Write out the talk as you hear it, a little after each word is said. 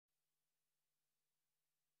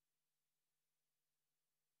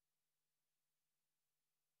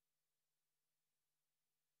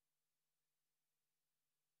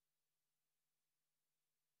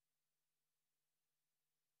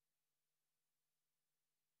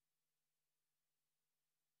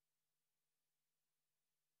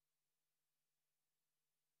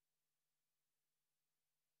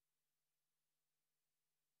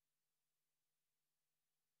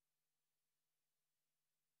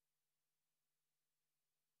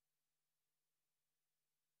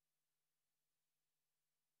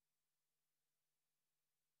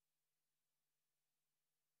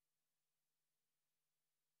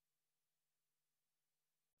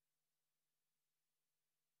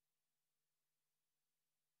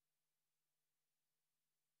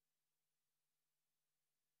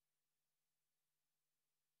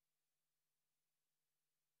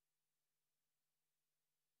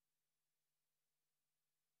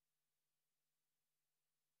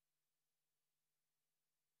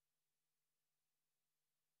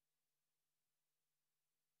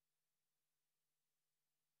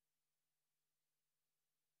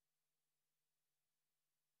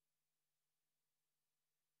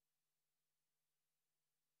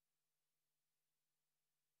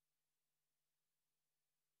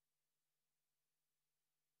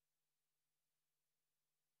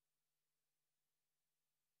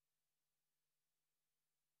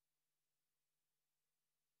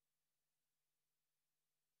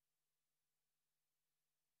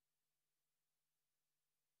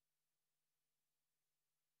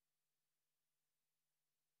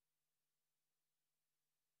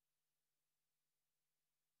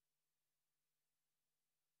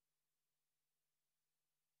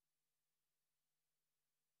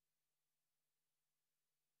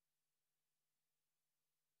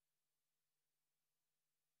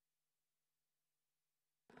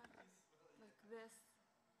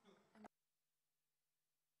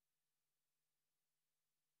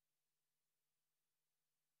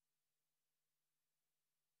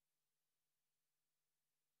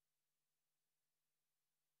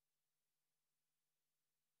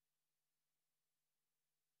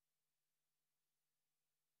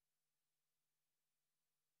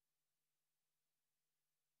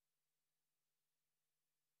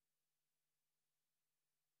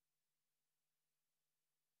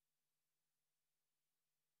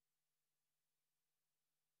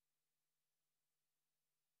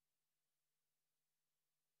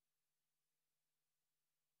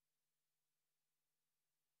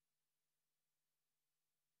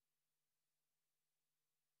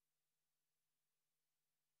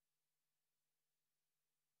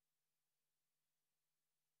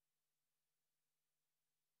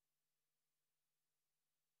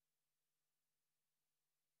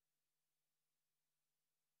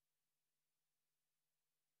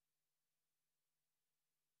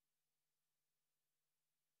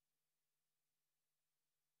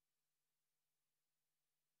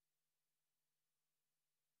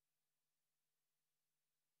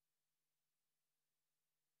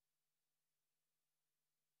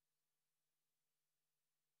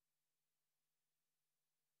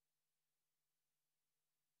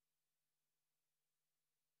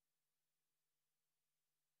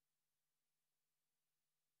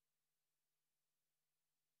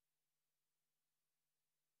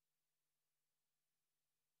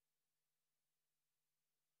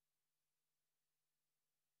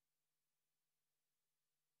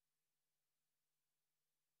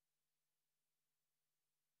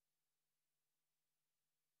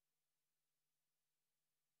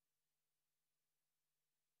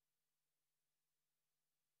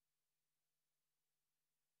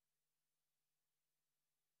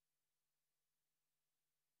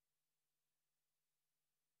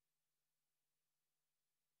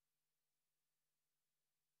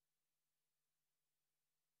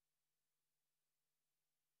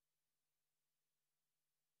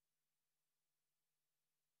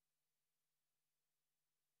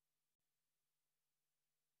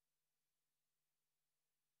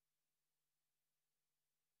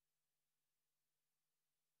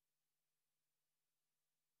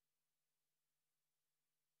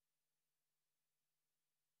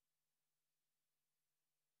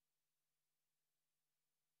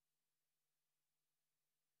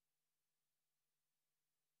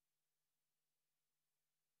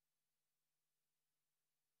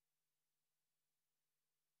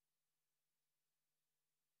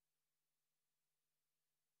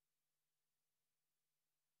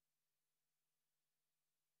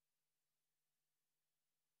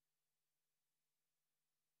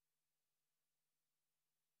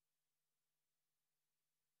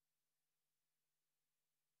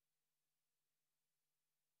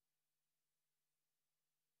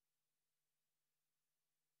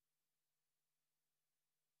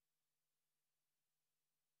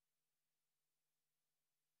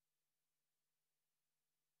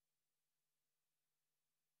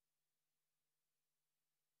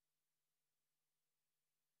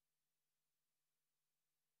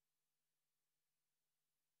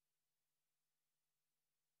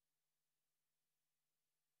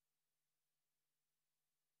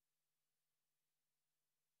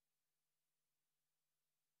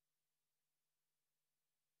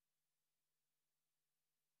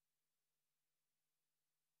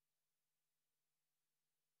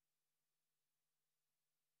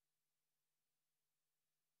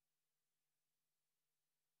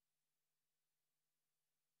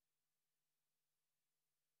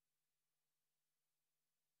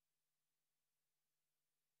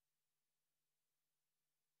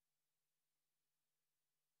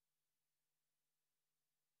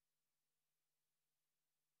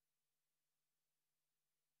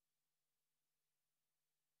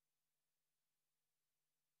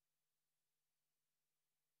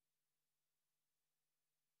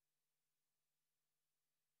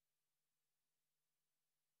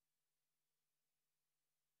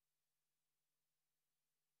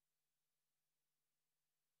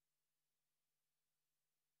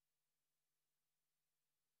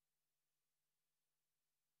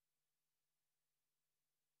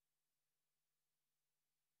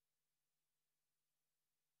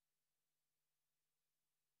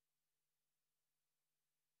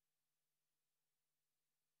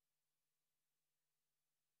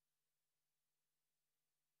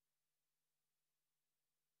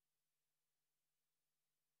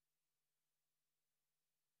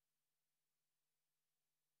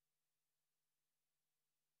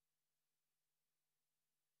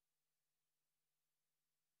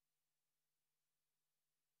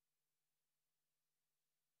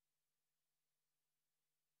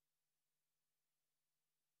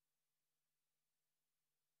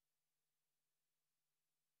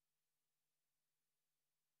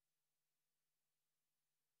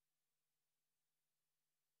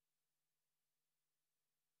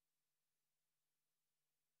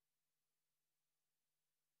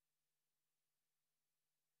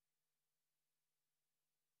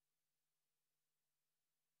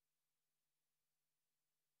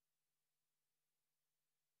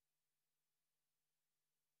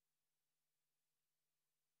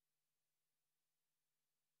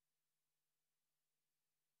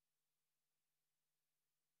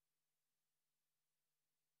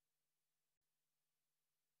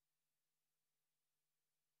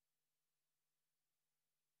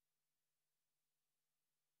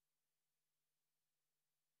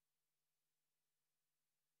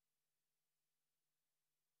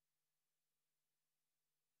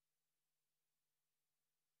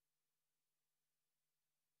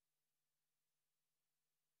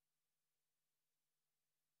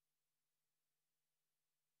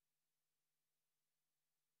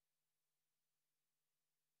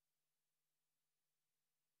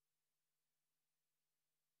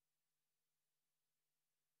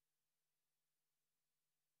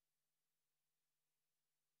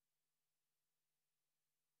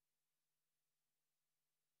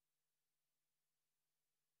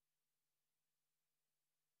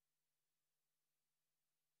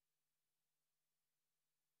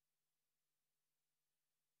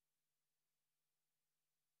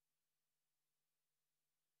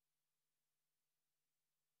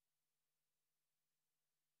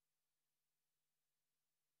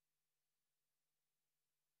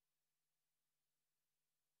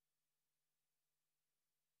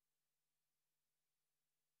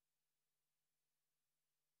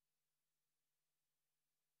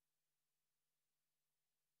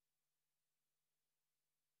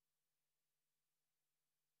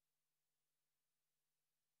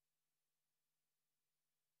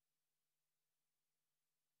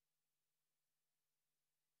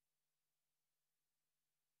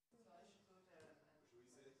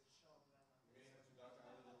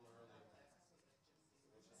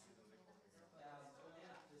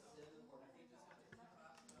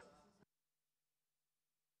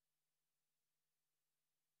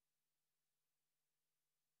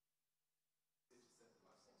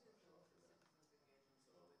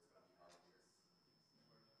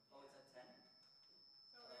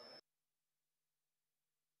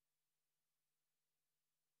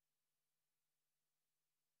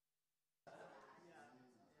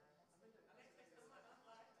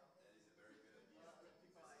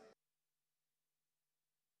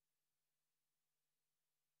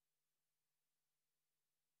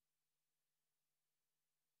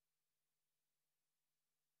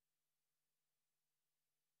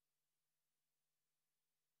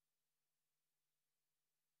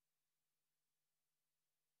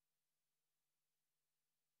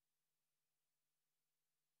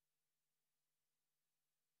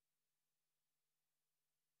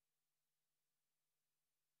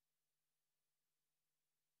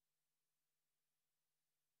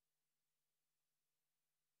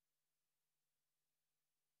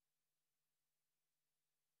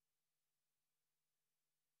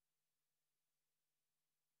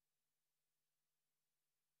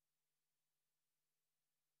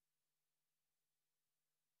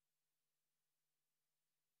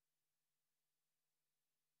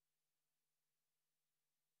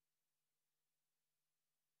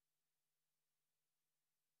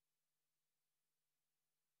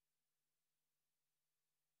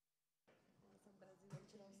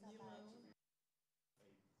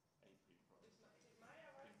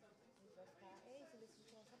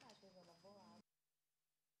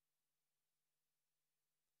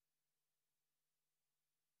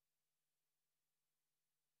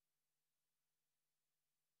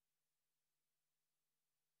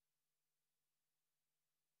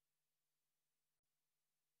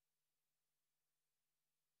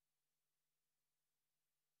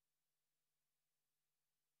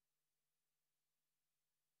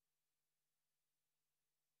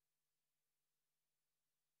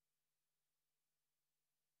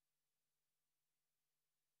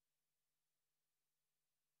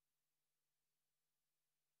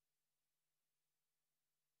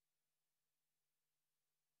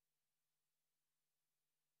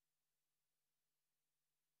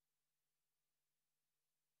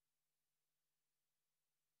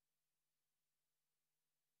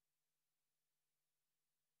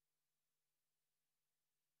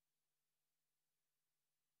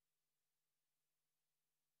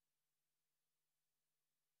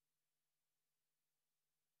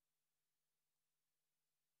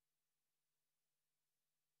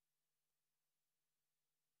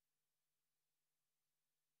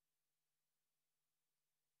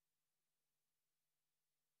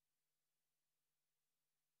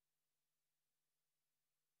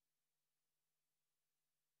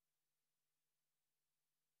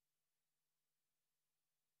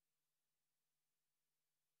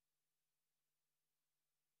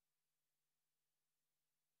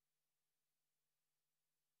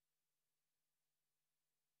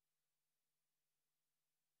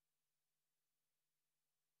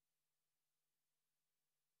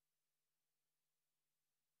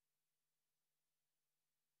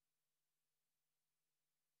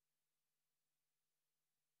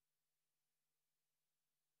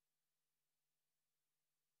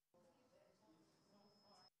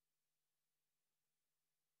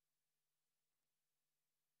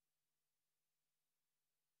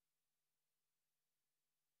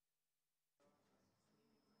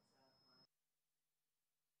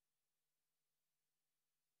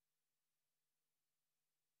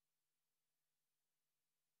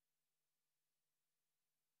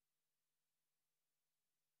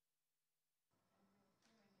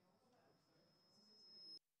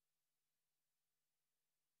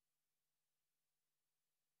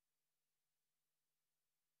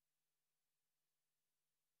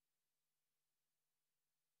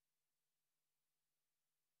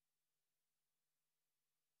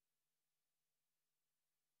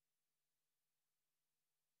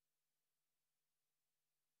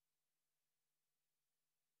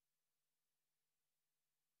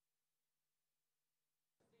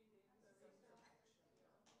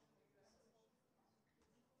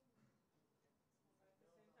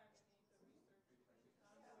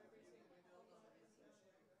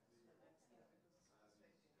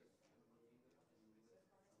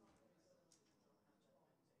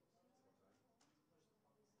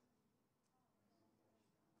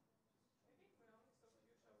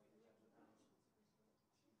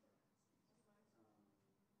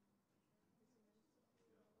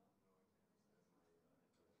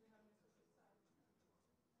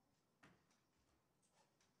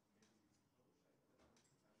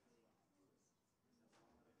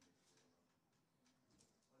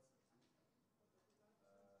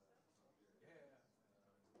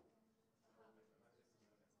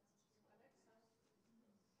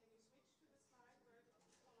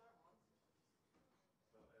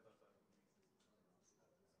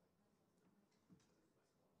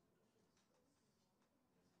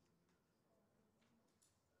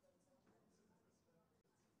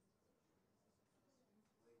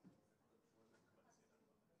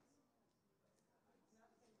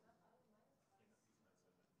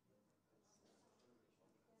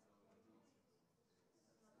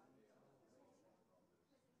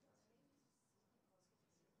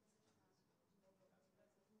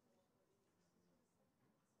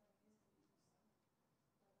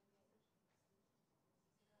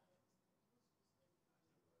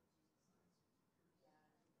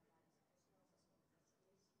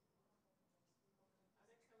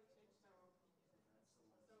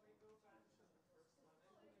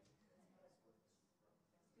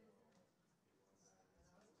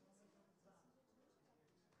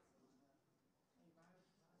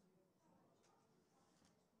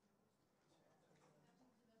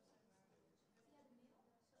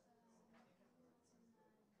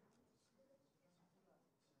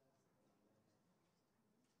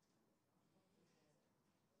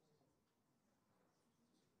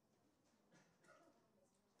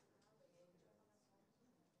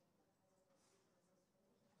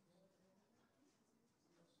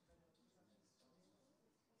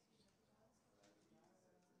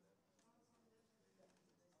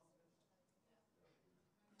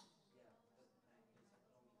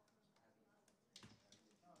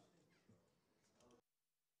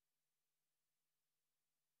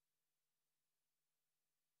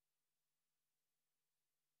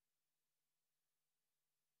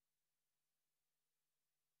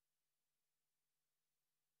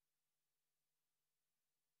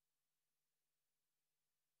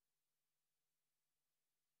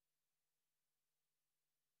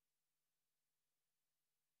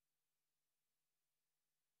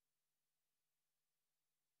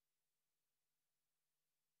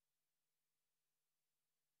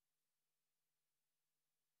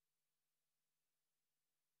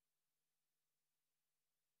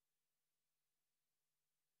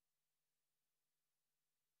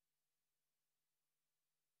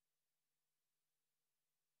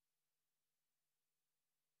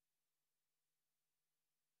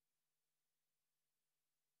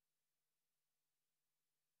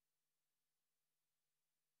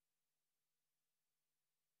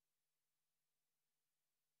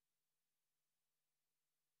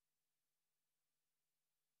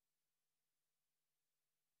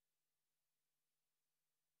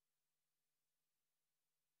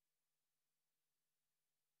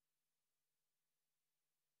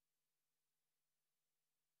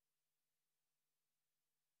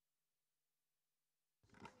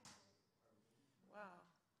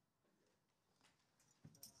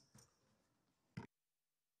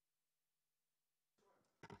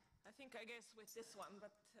think, I guess, with this one,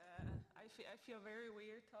 but I feel very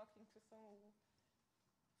weird talking to so,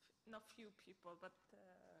 not few people, but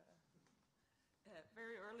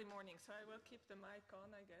very early morning, so I will keep the mic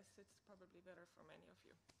on. I guess it's probably better for many of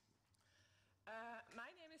you.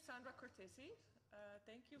 My name is Sandra Cortesi.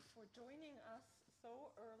 Thank you for joining us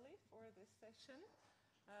so early for this session.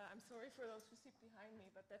 I'm sorry for those who sit behind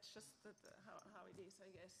me, but that's just how it is,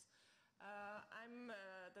 I guess. I'm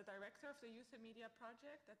the director of the Youth and Media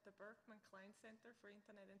Project at the Berkman Klein Center for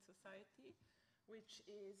Internet and Society, which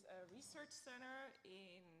is a research center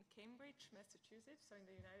in Cambridge, Massachusetts, so in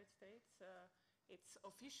the United States. It's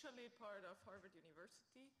officially part of Harvard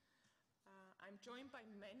University. I'm joined by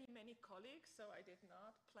many, many colleagues, so I did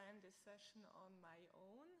not plan this session on my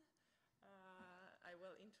own. I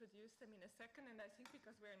will introduce them in a second, and I think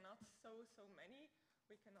because we're not so many,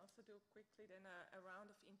 we can also do quickly then a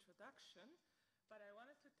round of introduction. But I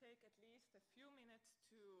wanted to take at least a few minutes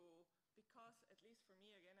to, because at least for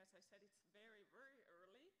me, again, as I said, it's very, very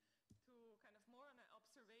early, to kind of more on an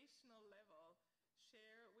observational level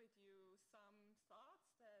share with you some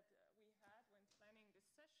thoughts that we had when planning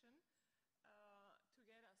this session to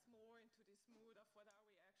get us more into this mood of what are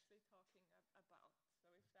we actually talking about.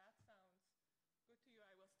 So if that sounds good to you,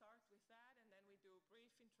 I will start with that, and then we do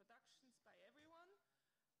brief introductions by everyone.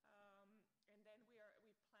 And then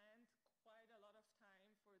we planned quite a lot of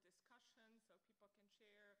time for discussion so people can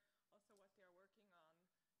share also what they're working on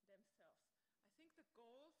themselves. I think the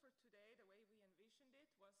goal for today, the way we envisioned it,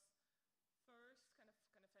 was first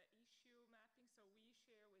kind of an issue mapping. So we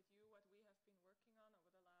share with you what we have been working on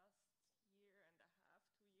over the last year and a half,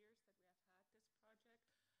 2 years that we have had this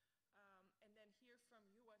project. And then hear from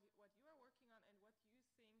you what you are working on and what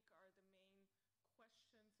you think are the main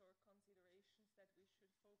questions or considerations that we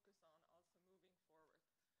should focus on also moving forward.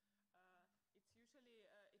 It's usually,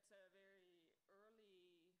 it's a very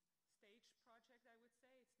early stage project, I would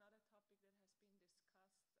say. It's not a topic that has been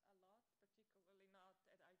discussed a lot, particularly not at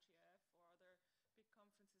IGF or other big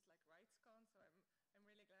conferences like RightsCon, so I'm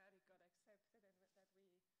really glad it got accepted and that we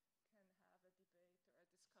can have a debate or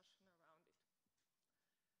a discussion around it. So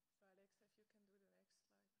Alexa, if you can do the next slide, please.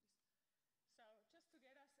 So just to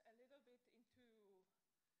get us a little bit into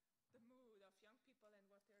the mood of young people and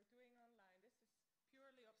what they're doing online, this is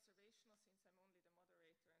purely observational since I'm only the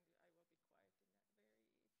moderator and I will be quiet in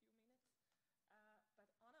a very few minutes. But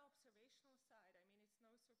on an observational side, I mean, it's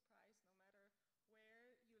no surprise, no matter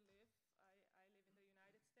where you live. I live in the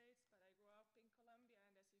United States, but I grew up in Colombia,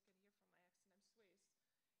 and as you can hear from my accent, I'm Swiss.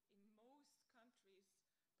 In most countries,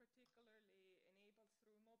 particularly enabled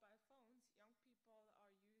through mobile phones, young people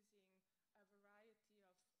are using a variety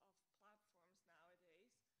of platforms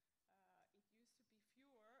nowadays. It used to be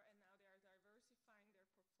fewer, and now they are diversifying their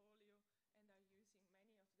portfolio and are using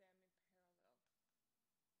many of them in parallel.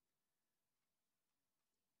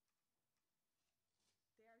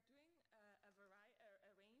 They are doing a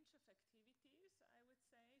range of activities, I would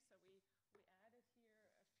say. So we added here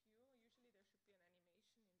a few.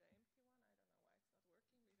 Usually there should be an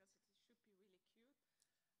animation in the empty one.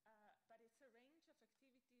 I don't know why it's not working, because it should be really cute.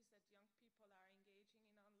 But it's a range of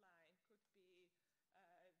activities that young people are engaging in online. Could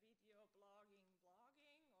be video, blogging,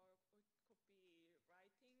 or it could be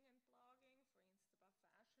writing and blogging, for instance, about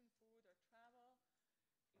fashion, food, or travel.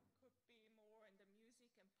 It could be more in the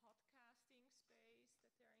music and podcasting space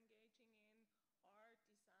that they're engaging in, art,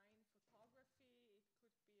 design, photography. It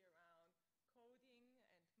could be around coding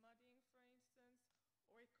and modding, for instance,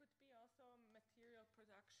 or it could be also material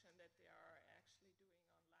production that they are actually doing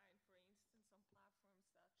online, for instance, on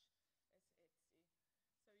platforms such as Etsy.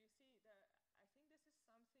 So you see, I think this is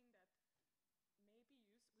something that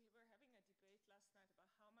maybe we were having a debate last night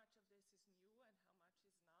about how much of this is new and how much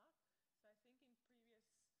is not. So I think in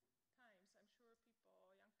previous times, I'm sure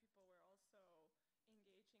young people were also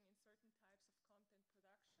engaging in certain types of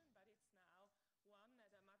content production, but it's now one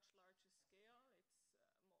at a much larger scale.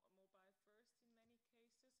 It's mobile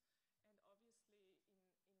first in many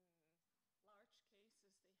cases, and obviously in large cases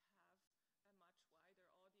they have a much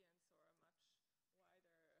wider audience or a much wider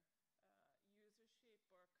usership or customership on these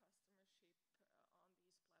platforms.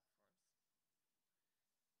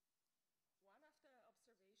 One of the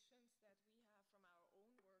observations that we have from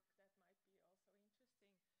our own work that might be also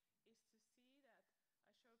interesting is to see that I showed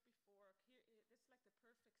before, here,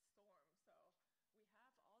 this is like the perfect storm. So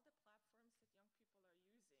we have all the platforms that young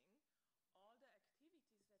people are using, all the activities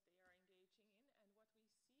that they are engaging in,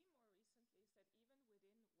 and what we see more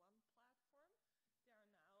recently is that even within one platform, they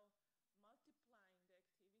are now multiplying the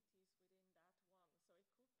activities within that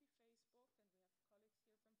one. So it could be Facebook, and we have colleagues here from Facebook who can talk about it, but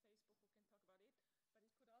it could also be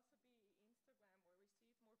Instagram, where we see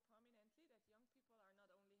it more prominently that young people are not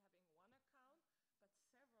only having one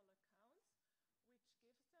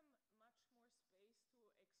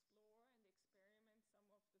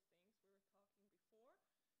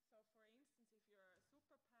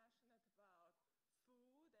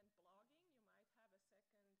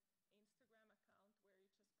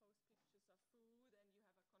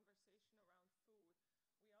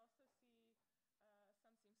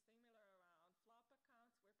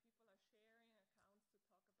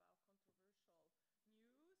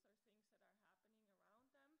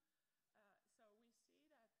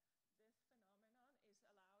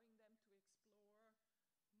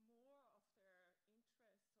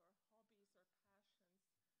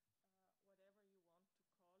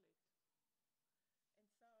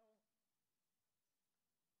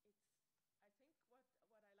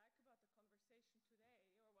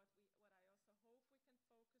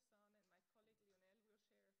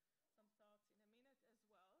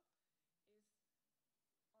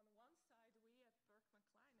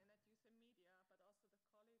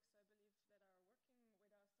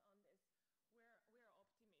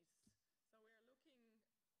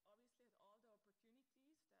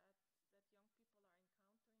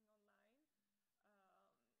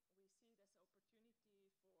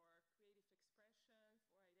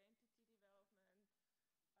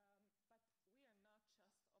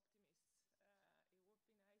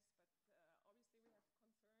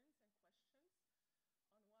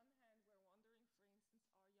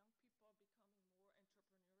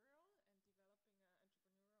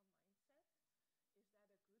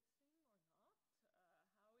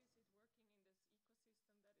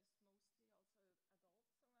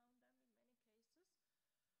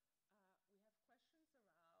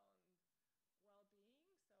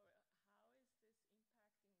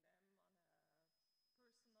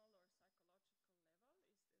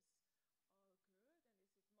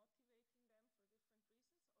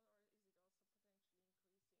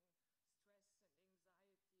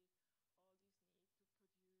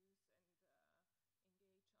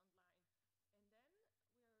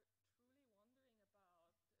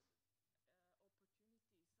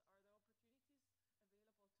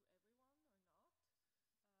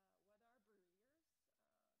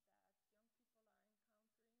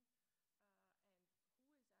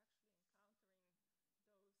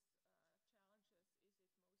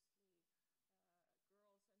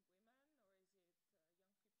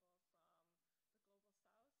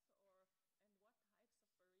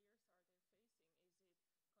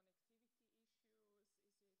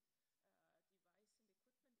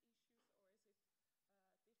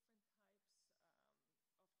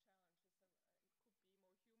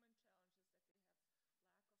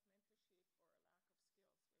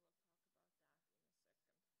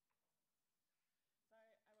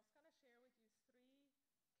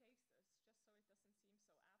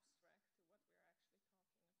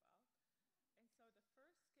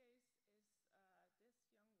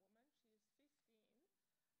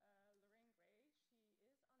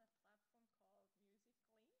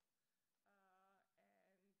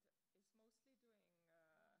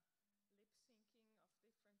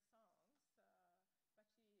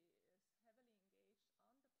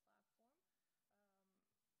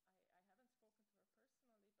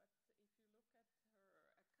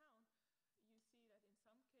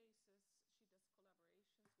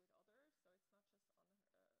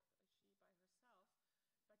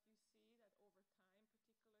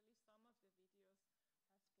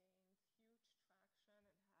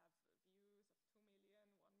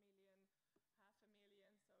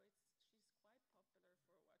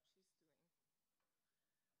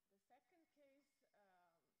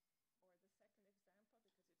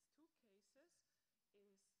cases is two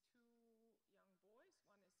young boys. One is 11 and the other one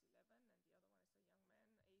is a young man,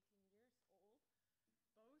 18 years old.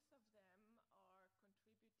 Both of them are contributing videos on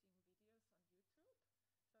YouTube.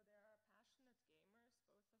 So they are passionate gamers, both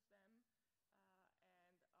of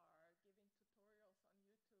them, and are giving tutorials on YouTube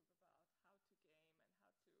about how to game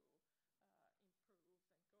and how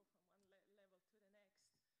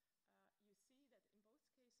to improve and go from one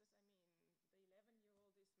level to the next. You see that in both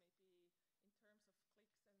cases, I mean,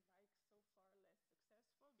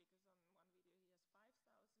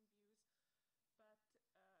 the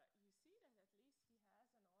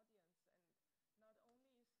 11-year-old is maybe, in terms of clicks and likes, so far less successful,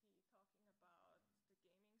 because on one video he has 5,000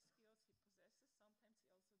 views. But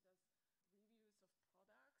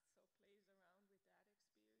you see that at least he has an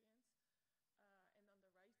audience, and not only is he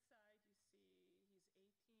talking about the gaming skills he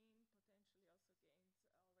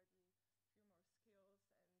possesses, sometimes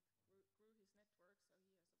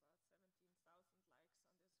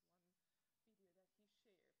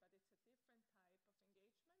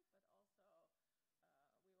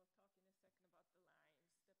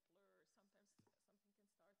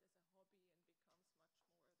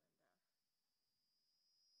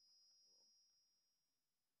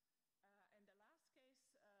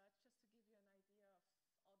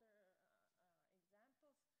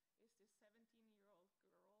he also does reviews of products, so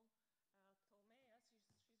plays around with that experience. And on the right side, you see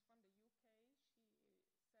he's 18,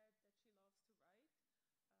 potentially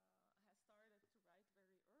also gained already a few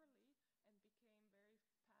more skills and grew his network,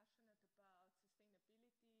 so he has about 17,000 likes on this one video that he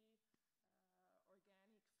shared. But it's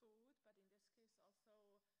a different type of engagement, but also we will talk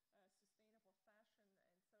in a second about the lines, the blur. Sometimes something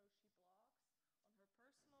can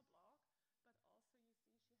start as a hobby and becomes much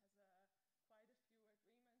more than that. And the last case, just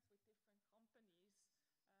to give you an idea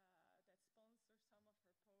of other examples, is this 17-year-old girl,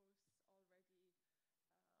 Tolmea. She's from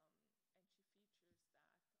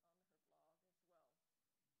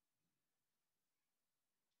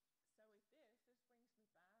the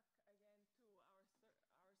UK. She said that she loves to write, has started to write very early, and became very passionate about sustainability, organic food, but in this case also sustainable fashion. And so she blogs on her personal blog, but also you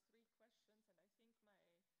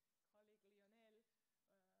see she has quite a few agreements with different companies that sponsor some of her posts already, and she features that on her blog as well. So with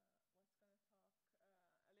this brings me back again to our three questions, and I think my colleague Lionel was going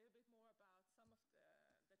to talk a little bit more about some of the challenges or the concerns we have that then probably segue well into some of the interventions. Okay, good morning everyone. Thank you for joining us. As Sandra said, my name is Lionel. And I just wanted to make a short note after exploring these three cases that Sandra mentioned that portrays how young people participate within the digital economy as producers, consumers, or prosumidores, as we call in Spanish. The first thing that comes to my mind is to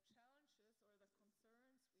think of the profound digital divide and digital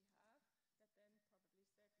inequalities that exist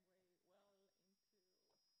in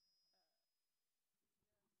the context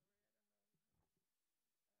of the global south, which is a term that I don't really like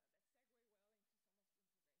because it portrays our countries as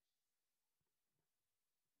we are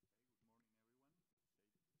all the same. Let's say emerging countries,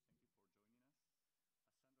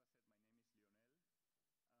 and how situated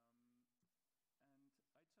contexts are very important when we try to understand the dynamics of youth within the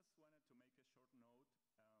digital economy. As part of the activities that we did with Sandra and the team of Conectados al Sur, which is a network that we lead and work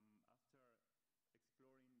on youth and digital technologies, we have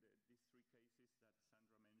been doing workshops with more than 200 young people around different countries in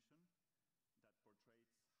Latin America. And the truth is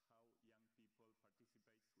that many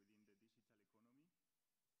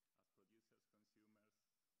of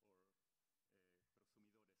these young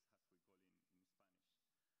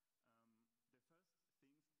people confront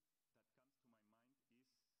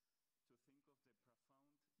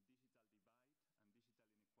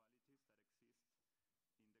difficult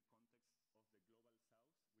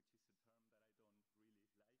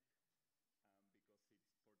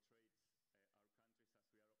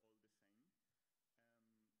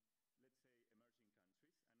barriers for their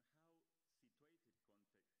social,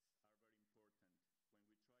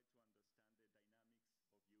 cultural, and economic capital. And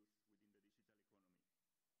I think we have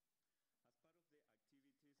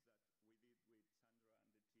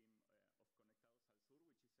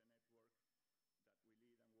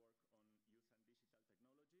to start taking into account these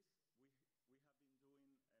basic basic needs or challenges. As we all know,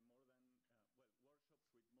 we are not only talking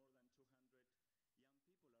about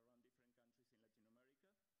access, like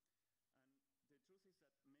the first notion or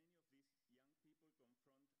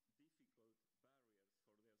first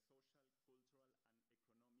level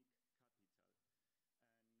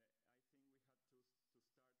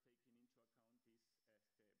of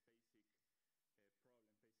digital divide, but that still is a very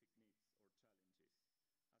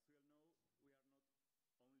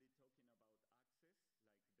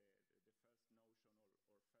important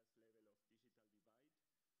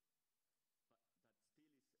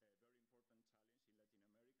challenge in Latin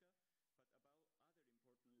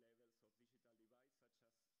America,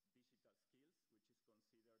 but about other important levels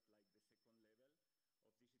of digital divide, such as digital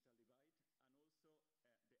skills, which is considered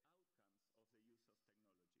like the second level of digital divide,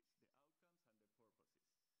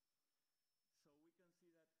 and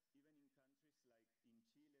also the outcomes of the use of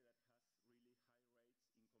technologies, the outcomes and the purposes. So we can see that even in countries like in Chile, that has really high rates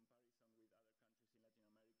in comparison with other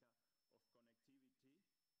countries in Latin America of connectivity and access to internet,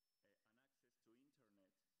 there are still enormous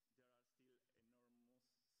social gaps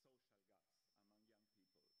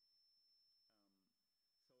among young people. So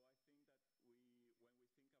I think that when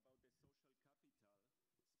we think about the social capital,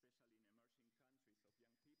 especially in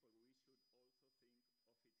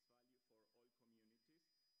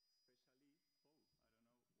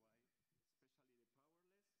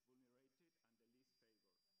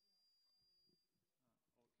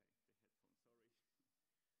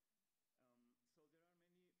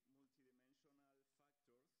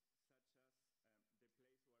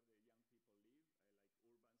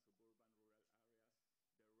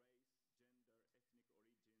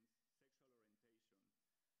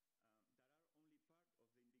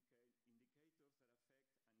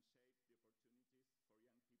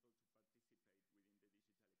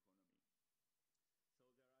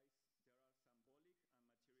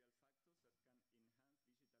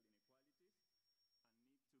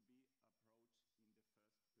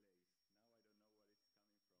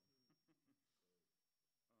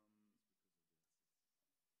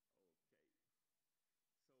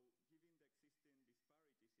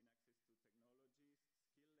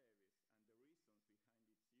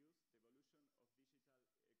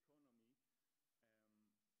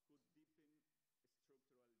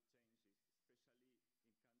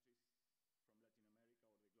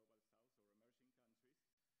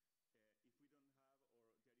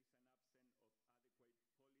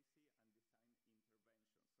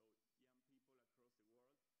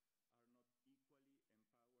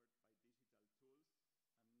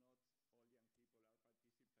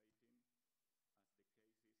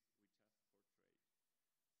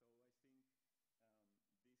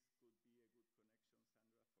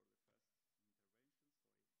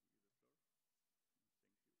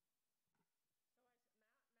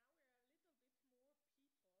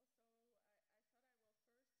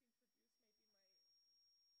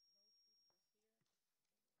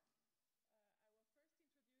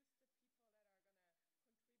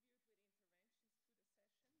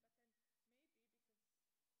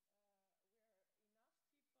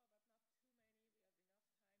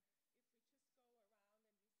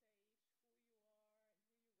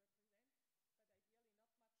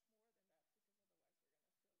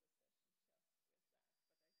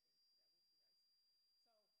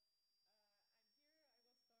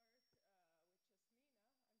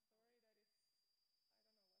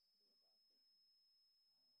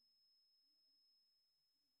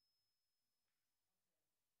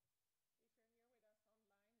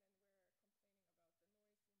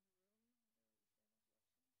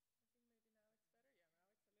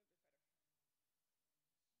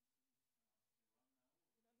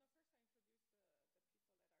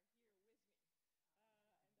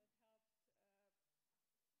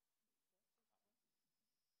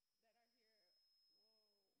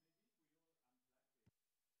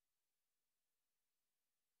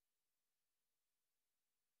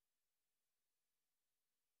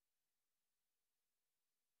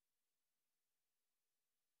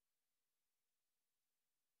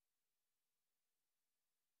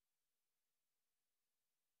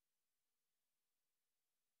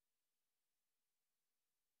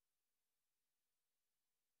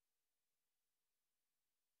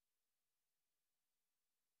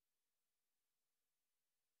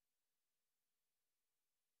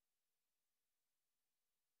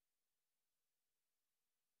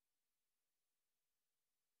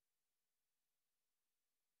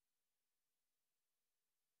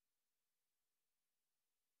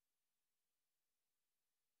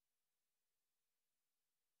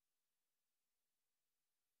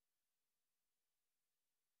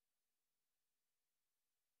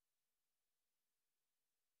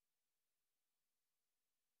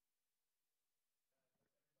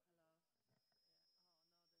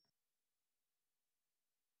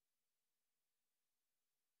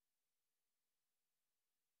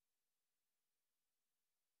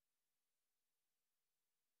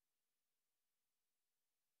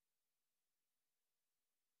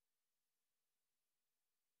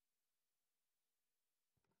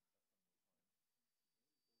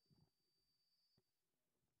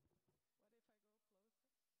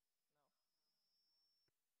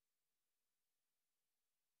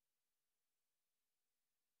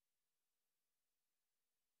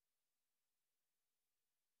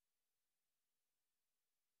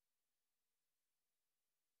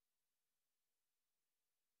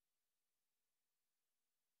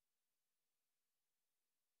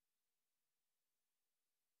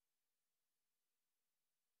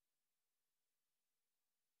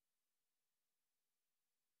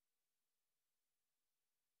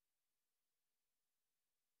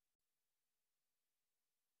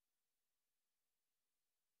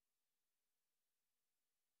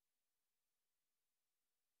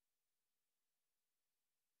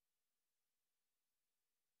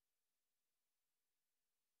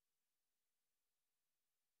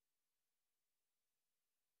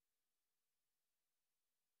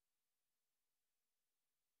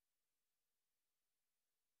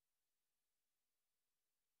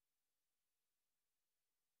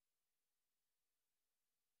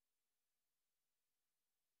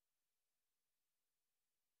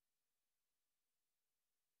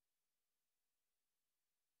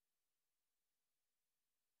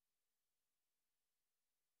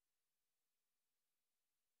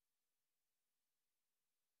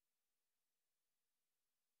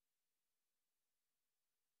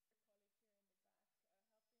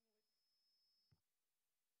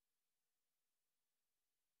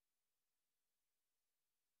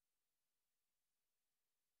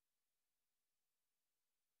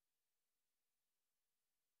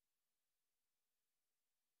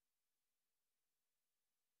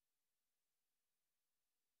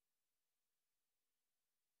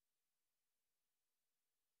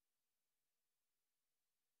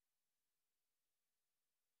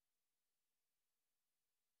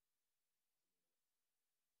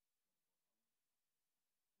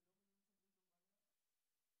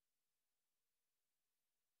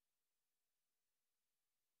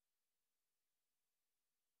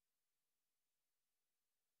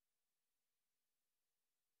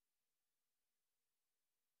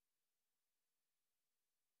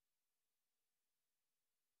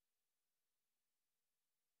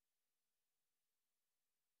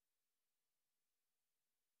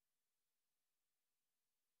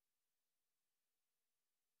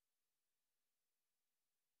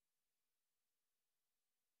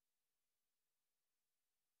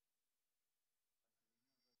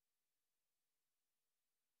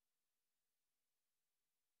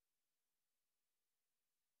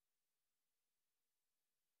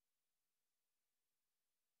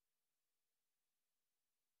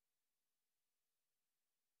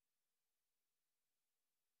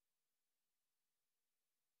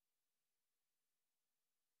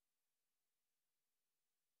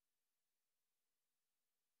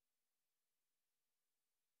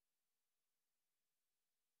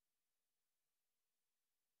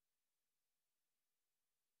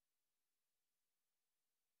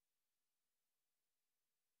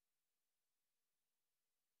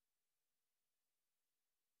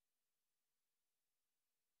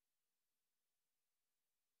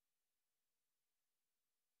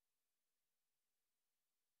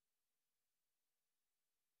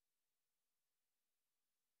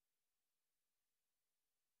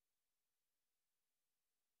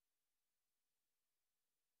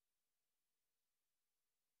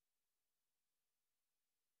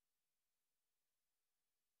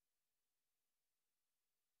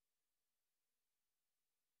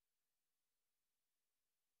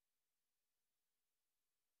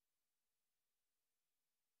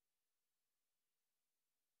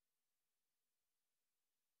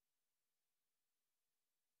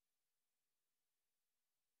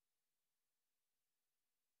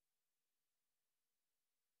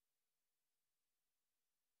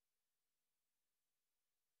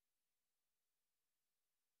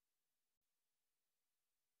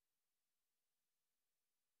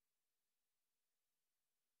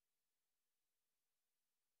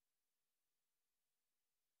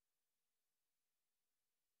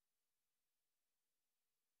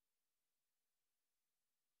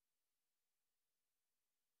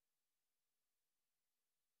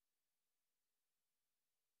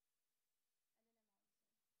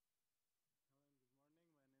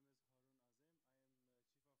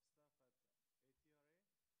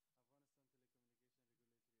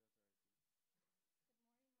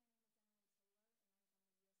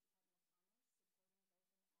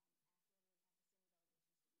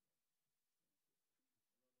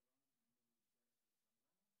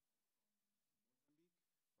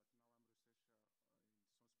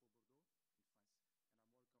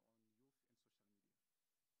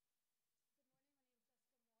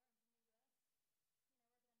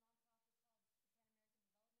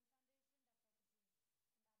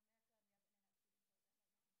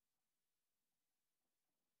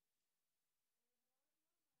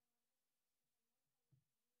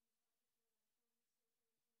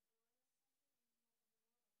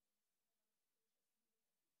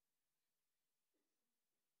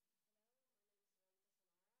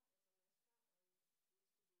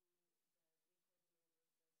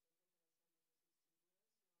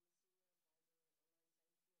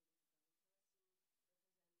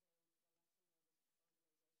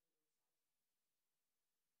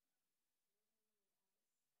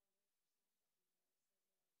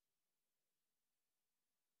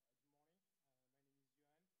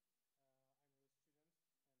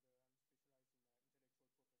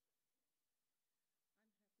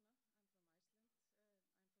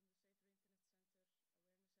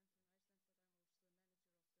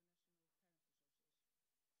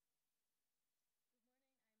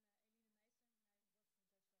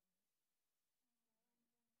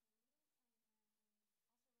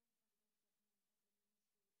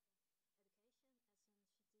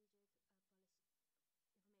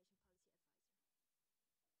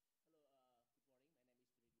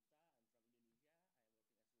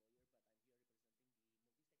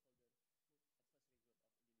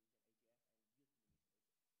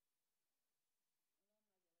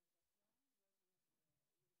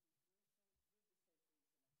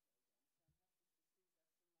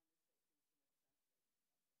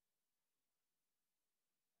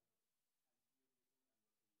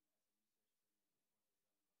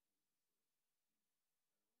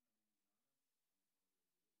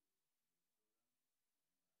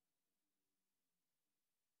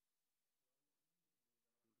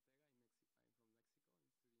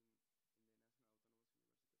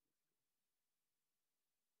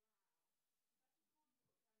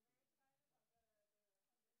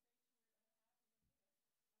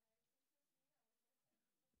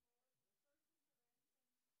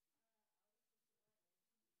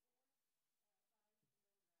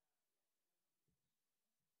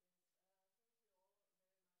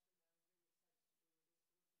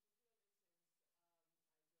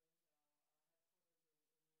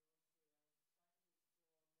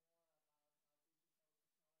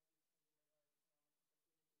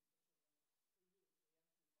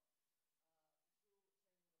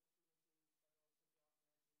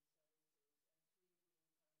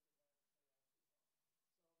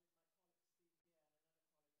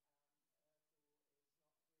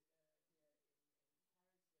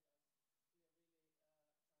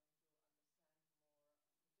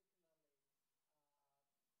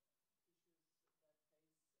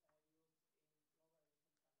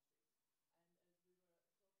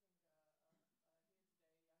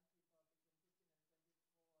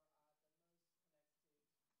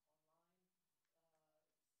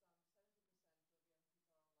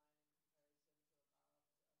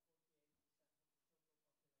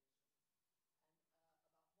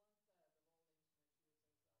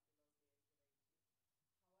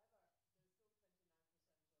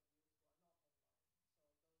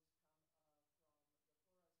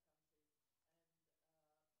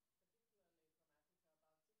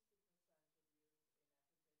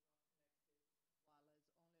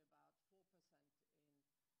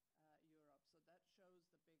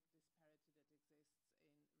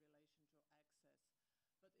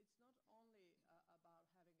not only about having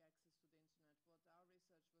access to the internet. What our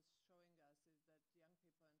research was showing us is that young people and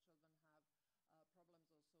children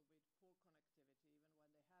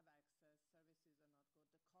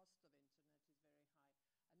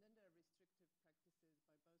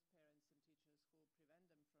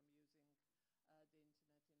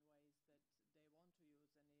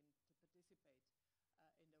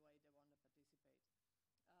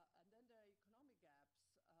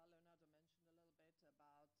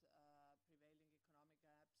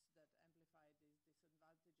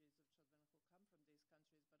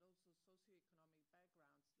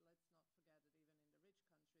problems also with poor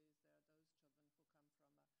connectivity.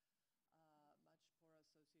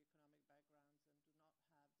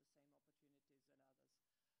 Even when they have access,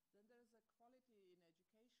 services are not good. The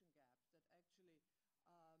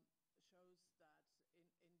cost of internet is very high. And then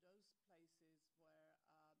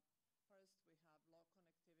there are restrictive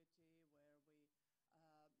practices by both parents and teachers who prevent them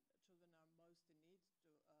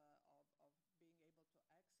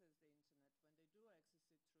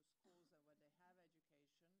from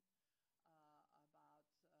using the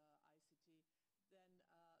internet in ways that they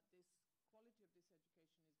want to use and to participate in the way they want to participate. And then there are economic gaps. Leonardo mentioned a little bit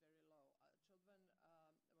about prevailing economic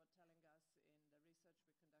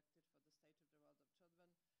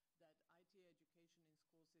gaps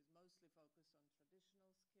that amplify these disadvantages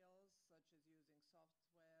of children who come from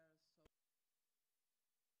these countries, but also socioeconomic backgrounds. Let's not forget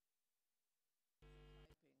that even in the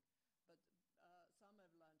rich countries,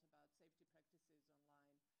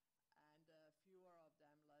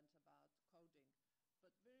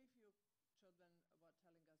 there are those children who come from much poorer socioeconomic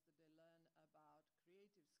backgrounds and do not have the same opportunities as others. Then there's a quality in education gap that actually shows that in those places where first we have low connectivity, where children are most in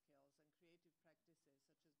need of being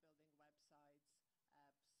able to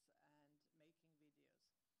access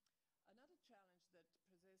the internet, when they do access it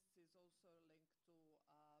through schools and when they have education about ICT, then this quality of this education is very low. Children were telling us in the research we conducted for the State of the World of Children that IT education in schools is mostly focused on traditional skills, such as using software,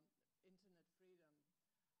 typing. But some have learned about safety practices online, and fewer of them learned about coding. But very few children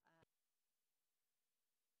were telling us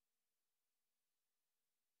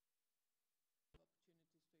that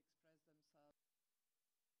they learn about creative skills and creative practices, such as building websites,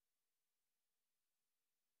 apps, and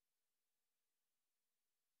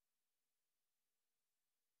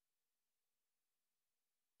making videos. Another challenge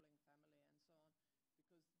that persists is also linked to internet freedom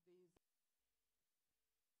and opportunities to express themselves. Family and so on,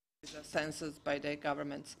 because these are censored by their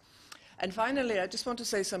governments. And finally, I just want to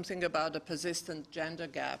say something about the persistent gender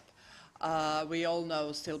gap we all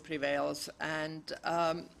know still prevails, and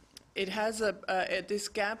it has this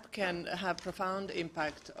gap can have profound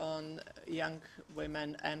impact on young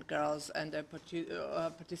women and girls and their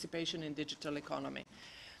participation in digital economy.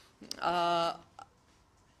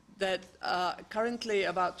 Currently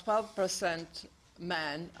about 12%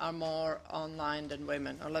 men are more online than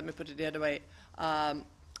women, or let me put it the other way.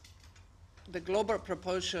 The global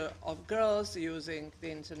proportion of girls using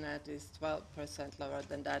the internet is 12% lower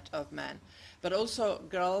than that of men. But also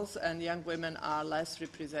girls and young women are less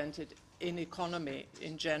represented in economy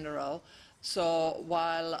in general. So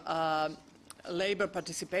while labor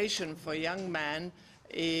participation for young men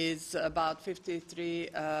is about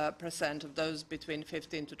 53% of those between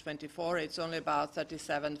 15 to 24, it's only about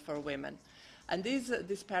 37% for women. And these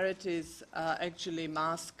disparities actually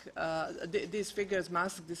mask, these figures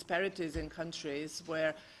mask disparities in countries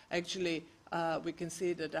where actually we can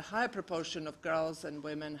see that a higher proportion of girls and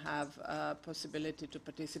women have possibility to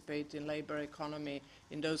participate in labor economy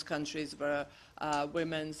in those countries where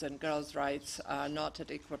women's and girls' rights are not at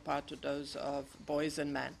equal part to those of boys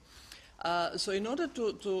and men. So in order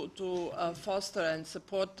to foster and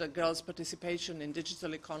support the girls' participation in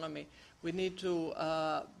digital economy, we need to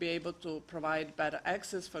be able to provide better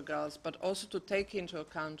access for girls, but also to take into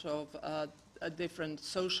account of different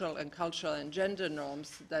social and cultural and gender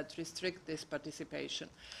norms that restrict this participation.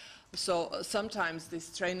 So sometimes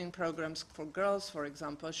these training programs for girls, for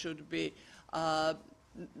example, should be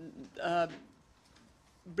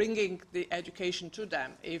bringing the education to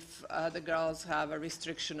them if the girls have a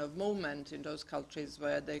restriction of movement in those countries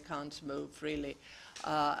where they can't move freely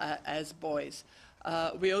as boys.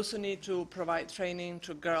 We also need to provide training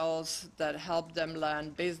to girls that help them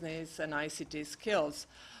learn business and ICT skills.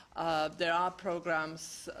 There are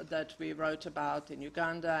programs that we wrote about in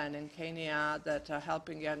Uganda and in Kenya that are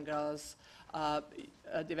helping young girls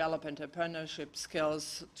develop entrepreneurship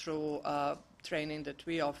skills through training that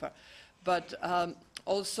we offer. But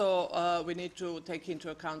also, we need to take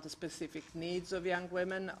into account the specific needs of young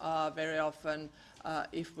women. Very often,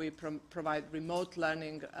 if we provide remote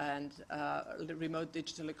learning and remote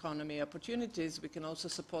digital economy opportunities, we can also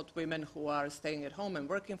support women who are staying at home and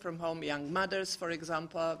working from home, young mothers, for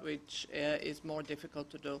example, which is more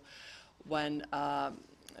difficult to do when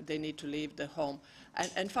they need to leave the home.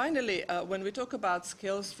 And finally, when we talk about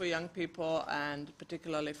skills for young people and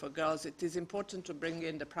particularly for girls, it is important to bring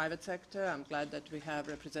in the private sector. I'm glad that we have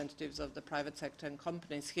representatives of the private sector and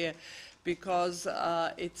companies here, because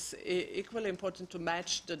it's equally important to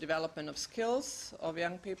match the development of skills of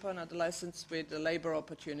young people and adolescents with the labor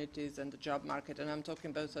opportunities and the job market. And I'm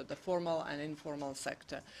talking both of the formal and informal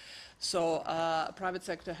sector. So private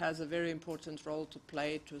sector has a very important role to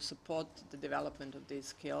play to support the development of these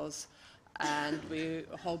skills. And we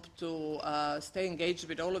hope to stay engaged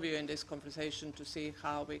with all of you in this conversation to see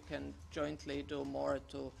how we can jointly do more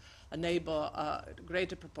to enable a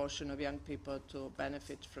greater proportion of young people to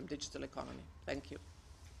benefit from digital economy. Thank you.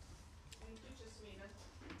 Thank you,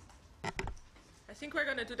 Jasmina. I think we're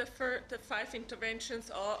going to do the 5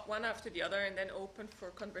 interventions all one after the other and then open for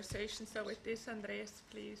conversation. So with this, Andreas,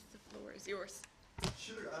 please, the floor is yours.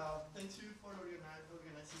 Sure. Thank you for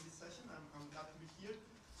organizing this session. I'm glad to be here.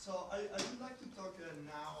 So I would like to talk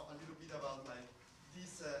now a little bit about like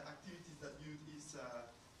these activities that youth is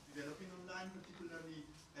developing online, particularly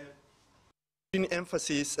in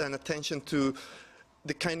emphasis and attention to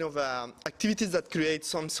the kind of activities that create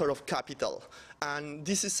some sort of capital. And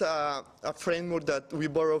this is a framework that we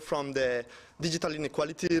borrow from the digital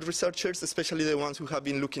inequality researchers, especially the ones who have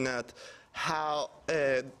been looking at how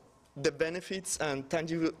the benefits and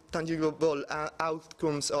tangible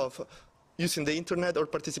outcomes of using the internet or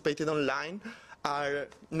participating online are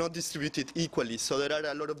not distributed equally, so there are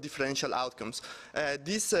a lot of differential outcomes.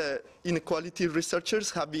 These inequality researchers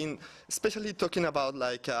have been especially talking about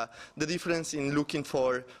like the difference in looking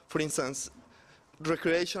for instance,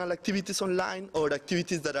 recreational activities online or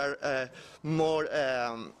activities that are more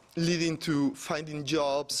leading to finding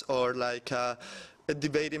jobs or like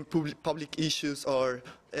debating public issues or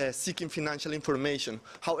seeking financial information.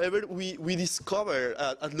 However, we discover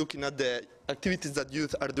at looking at the activities that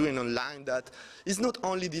youth are doing online that it's not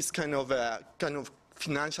only this kind of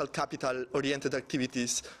financial capital-oriented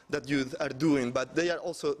activities that youth are doing, but they are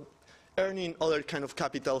also earning other kind of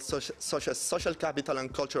capital, such as social capital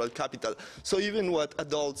and cultural capital. So even what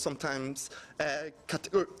adults sometimes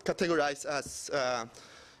categorize as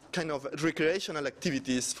kind of recreational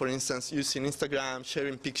activities, for instance, using Instagram,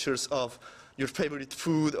 sharing pictures of your favorite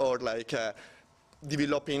food, or like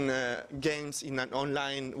developing games in an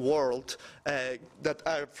online world that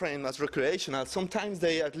are framed as recreational. Sometimes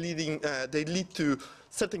they lead to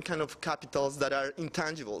certain kind of capitals that are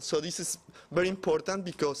intangible. So this is very important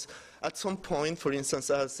because at some point, for instance,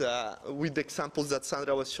 as with the examples that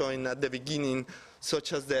Sandra was showing at the beginning,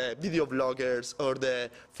 such as the video bloggers or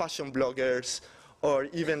the fashion bloggers, or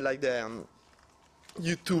even like the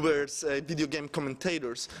YouTubers, video game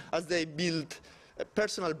commentators, as they build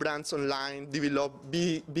personal brands online, develop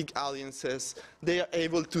big audiences, they are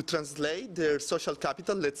able to translate their social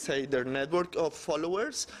capital, let's say their network of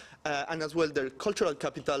followers, and as well their cultural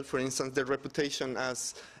capital, for instance, their reputation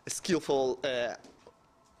as skillful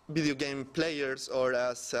video game players or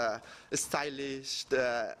as stylish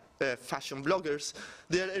fashion bloggers.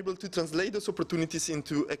 They are able to translate those opportunities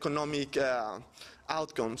into economic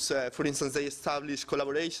outcomes. For instance, they establish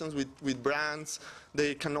collaborations with brands.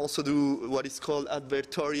 They can also do what is called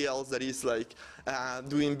advertorials, that is like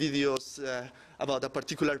doing videos about a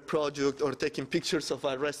particular project or taking pictures of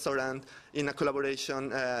a restaurant in a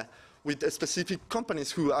collaboration with specific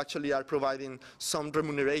companies who actually are providing some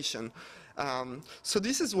remuneration. So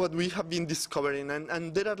this is what we have been discovering,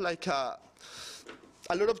 and there are like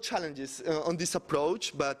a lot of challenges on this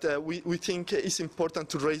approach, but we think it's important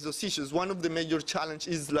to raise those issues. One of the major challenges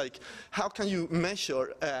is like, how can you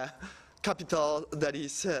measure capital that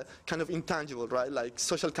is kind of intangible, right? Like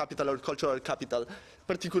social capital or cultural capital,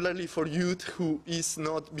 particularly for youth who is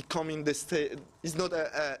not becoming is not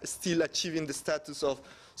still achieving the status of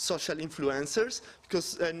social influencers,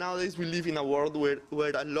 because nowadays we live in a world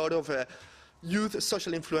where a lot of youth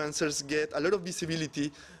social influencers get a lot of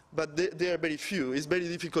visibility, but they are very few. It's very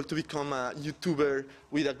difficult to become a YouTuber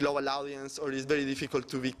with a global audience, or it's very difficult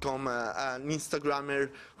to become an Instagrammer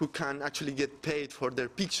who can actually get paid for their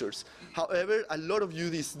pictures. However, a lot of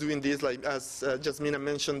youth is doing this, like as Jasmina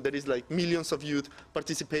mentioned, there is like millions of youth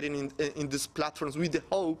participating in these platforms with the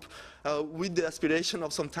hope, with the aspiration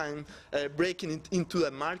of sometime breaking into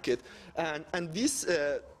the market. And this,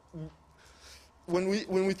 when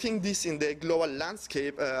we think this in the global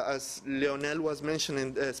landscape, as Leonel was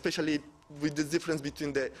mentioning, especially with the difference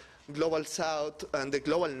between the global south and the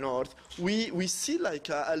global north, we see like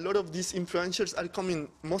a lot of these influencers are coming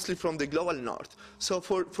mostly from the global north. So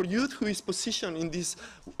for youth who is positioned in these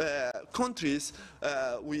countries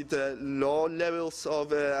with low levels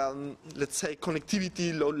of, let's say,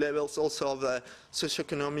 connectivity, low levels also of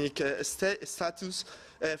socioeconomic status,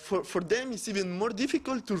 for them it's even more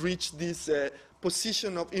difficult to reach this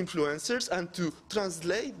position of influencers and to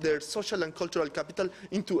translate their social and cultural capital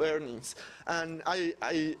into earnings. And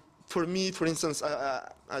for me, for instance,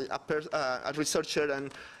 a researcher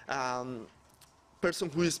and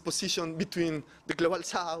person who is positioned between the global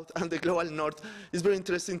south and the global north, it's very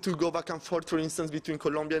interesting to go back and forth, for instance, between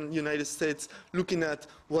Colombia and United States, looking at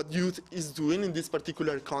what youth is doing in this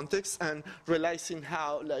particular context and realizing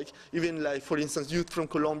how, like, even like, for instance, youth from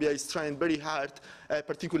Colombia is trying very hard,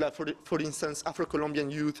 particularly, for instance,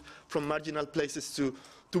 Afro-Colombian youth from marginal places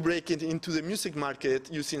to break it into the music market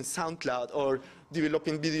using SoundCloud or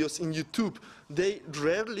developing videos in YouTube. They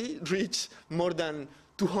rarely reach more than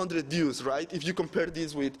 200 views, right? If you compare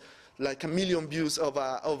this with like 1 million views of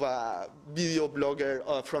a video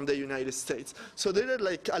blogger from the United States. So there are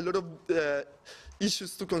like a lot of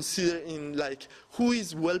issues to consider in like who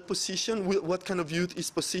is well positioned, what kind of youth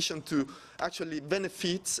is positioned to actually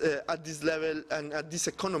benefit at this level and at this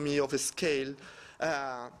economy of a scale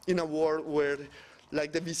in a world where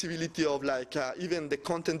like the visibility of like even the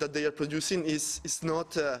content that they are producing is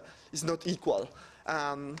not equal.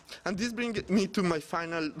 And this brings me to my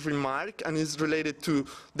final remark, and is related to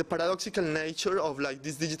the paradoxical nature of like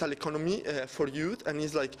this digital economy for youth. And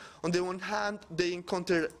it's like, on the one hand, they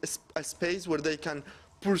encounter a space where they can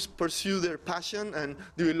pursue their passion and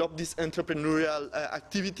develop these entrepreneurial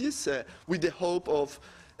activities with the hope of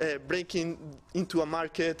breaking into a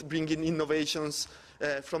market, bringing innovations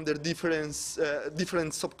from their different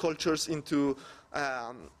subcultures into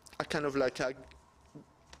a kind of like a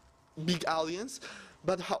big audience.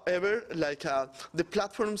 But however, like the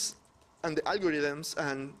platforms and the algorithms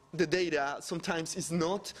and the data sometimes is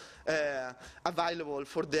not available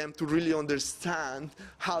for them to really understand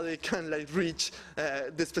how they can like reach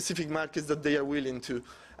the specific markets that they are willing to.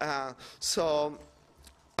 So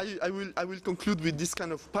I will conclude with this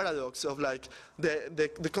kind of paradox of like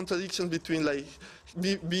the contradiction between like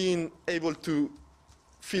being able to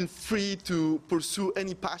feel free to pursue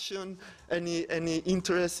any passion, any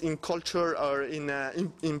interest in culture or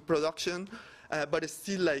in production, but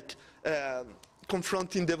still like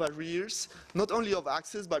confronting the barriers, not only of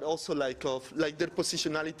access, but also like of like their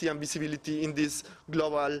positionality and visibility in these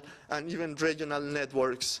global and even regional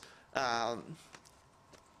networks.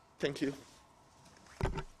 Thank you.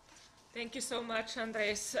 Thank you so much,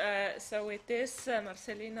 Andres. So with this,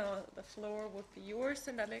 Marcelino, the floor would be yours,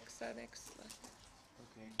 and Alexa next.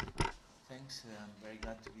 Okay, thanks. I'm very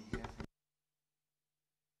glad to be here.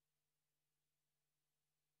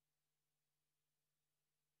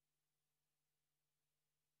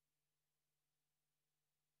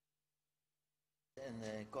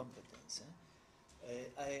 And competence.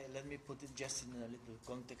 Let me put it just in a little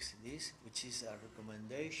context, which is a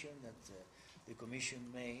recommendation that the Commission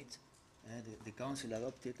made. The Council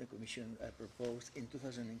adopted, the Commission proposed in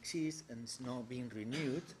 2006, and it's now being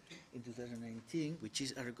renewed in 2019, which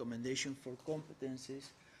is a recommendation for competencies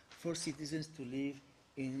for citizens to live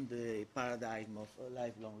in the paradigm of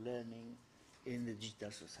lifelong learning in the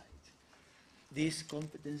digital society. These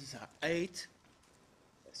competencies are 8: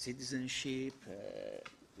 citizenship,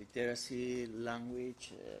 literacy,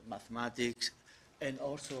 language, mathematics, and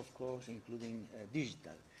also, of course, including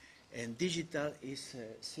digital. And digital is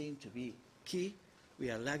seen to be key. We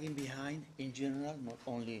are lagging behind in general, not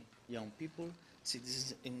only young people.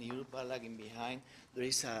 Citizens in Europe are lagging behind. There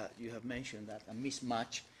is you have mentioned that, a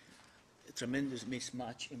mismatch, a tremendous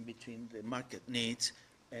mismatch in between the market needs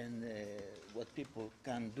and what people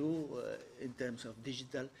can do in terms of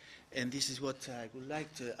digital. And this is what I would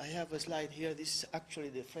like to, I have a slide here. This is actually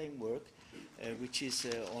the framework, which is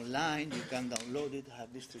online. You can download it. I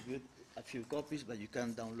have distributed a few copies, but you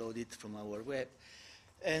can download it from our web.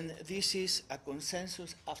 And this is a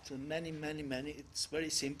consensus after many, it's very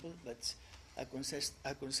simple, but a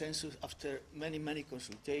consensus after many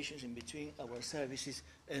consultations in between our services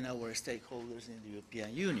and our stakeholders in the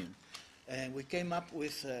European Union. And we came up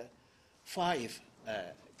with 5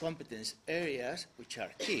 competence areas which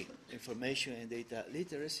are key: information and data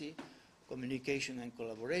literacy, communication and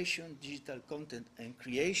collaboration, digital content and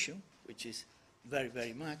creation, which is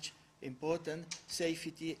very much important,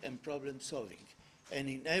 safety and problem solving. And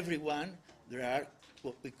in every one there are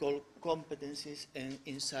what we call competencies, and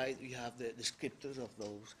inside we have the descriptors of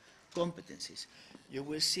those competencies. You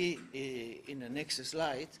will see in the next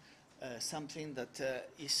slide something that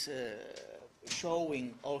is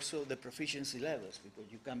showing also the proficiency levels,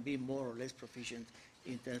 because you can be more or less proficient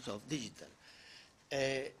in terms of digital.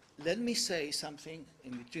 Let me say something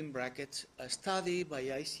in between brackets. A study by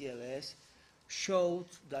ICLS showed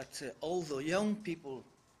that although young people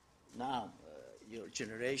now, your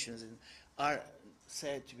generations, are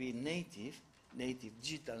said to be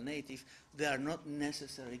digital native, they are not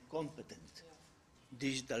necessarily competent.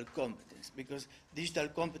 Digital competence, because digital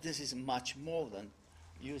competence is much more than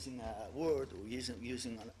using a Word or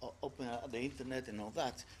using open the internet and all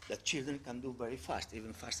that children can do very fast,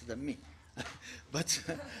 even faster than me. But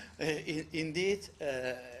indeed,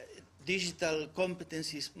 digital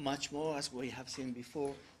competence is much more, as we have seen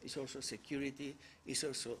before. It's also security, it's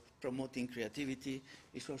also promoting creativity,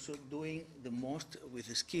 it's also doing the most with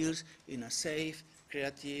the skills in a safe,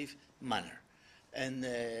 creative manner. And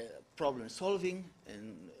problem solving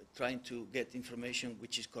and trying to get information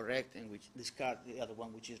which is correct and which discard the other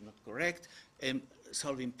one which is not correct, and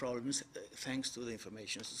solving problems thanks to the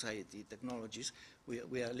information society technologies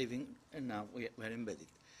we are living and now we are embedded.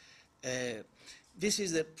 This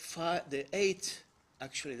is the 8,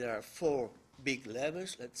 actually there are 4 big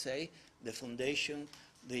levels, let's say, the foundation,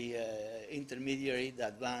 the intermediary, the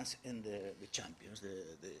advanced, and the champions,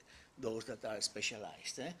 those that are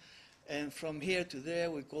specialized. And from here to there,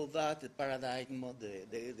 we call that the paradigm,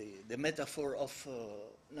 the metaphor of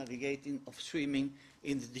navigating, of swimming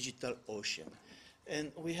in the digital ocean.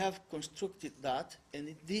 And we have constructed that,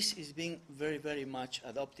 and this is being very, very much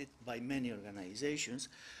adopted by many organizations.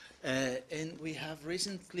 And we have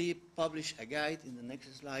recently published a guide. In the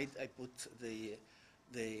next slide, I put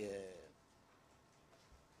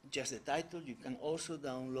just the title. You can also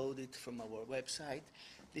download it from our website.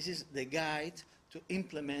 This is the guide to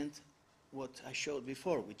implement what I showed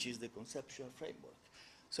before, which is the conceptual framework.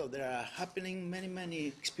 So there are happening many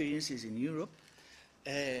experiences in Europe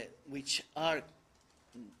which are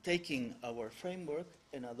taking our framework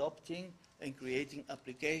and adopting and creating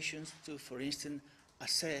applications to, for instance,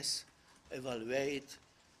 assess, evaluate,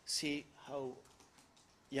 see how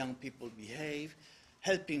young people behave,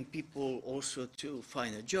 helping people also to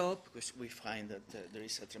find a job, because we find that there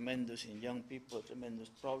is a tremendous, in young people, a tremendous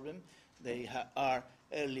problem. They are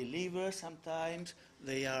early leavers sometimes,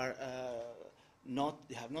 they are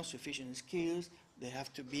they have not sufficient skills, they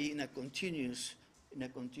have to be in a continuous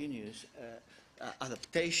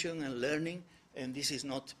adaptation and learning, and this is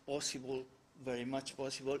not possible, very much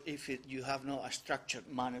possible, if you have no a structured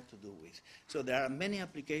manner to do with. So there are many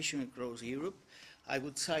applications across Europe. I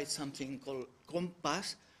would cite something called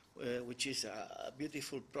Compass, which is a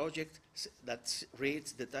beautiful project that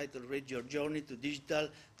reads, the title, Read Your Journey to Digital,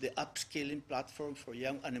 the upskilling platform for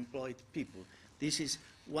young unemployed people. This is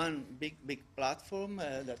one big platform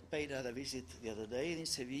that paid us a visit the other day in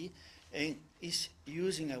Seville, and is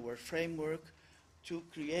using our framework to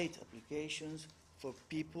create applications for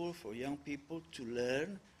people, for young people to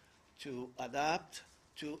learn, to adapt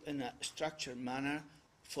to in a structured manner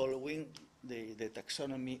following the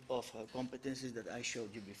taxonomy of competencies that I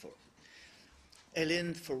showed you before.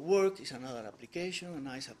 LN for Work is another application, a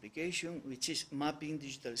nice application, which is mapping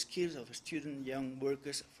digital skills of student young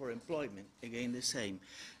workers for employment. Again, the same.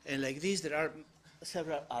 And like this, there are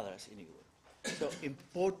several others in Europe. So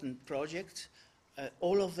important projects.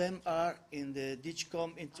 All of them are in the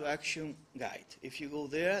DigCom Interaction Guide. If you go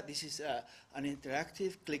there, this is an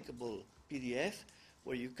interactive, clickable PDF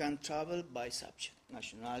where you can travel by subject,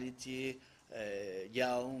 nationality,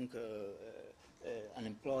 young,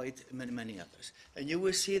 unemployed, many others. And you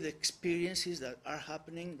will see the experiences that are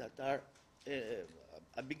happening that are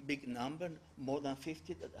a big number, more than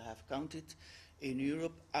 50 that I have counted in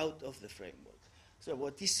Europe out of the framework. So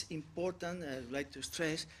what is important, I'd like to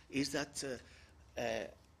stress, is that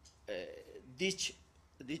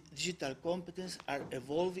digital competence are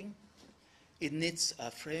evolving. It needs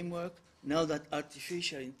a framework. Now that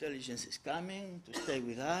artificial intelligence is coming to stay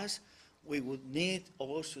with us, we would need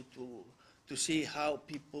also to see how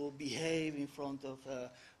people behave in front of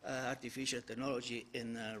artificial technology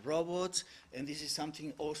and robots, and this is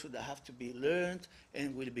something also that have to be learned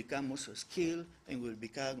and will become also a skill and will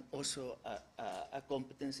become also a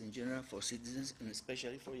competence in general for citizens and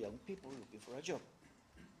especially for young people looking for a job.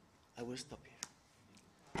 I will stop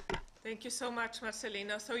here. Thank you so much,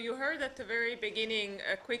 Marcelino. So you heard at the very beginning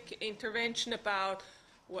a quick intervention about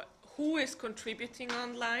who is contributing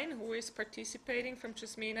online, who is participating from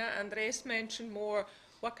Jasmina. Andres mentioned more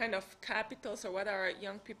what kind of capitals or what are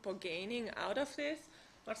young people gaining out of this.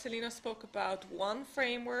 Marcelino spoke about one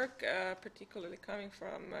framework, particularly coming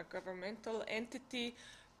from a governmental entity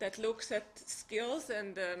that looks at skills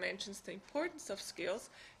and mentions the importance of skills.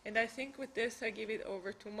 And I think with this, I give it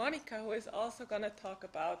over to Monica, who is also going to talk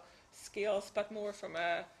about skills, but more from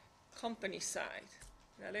a company side.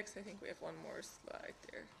 And Alex, I think we have one more slide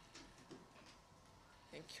there.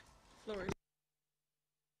 Thank you. Floor is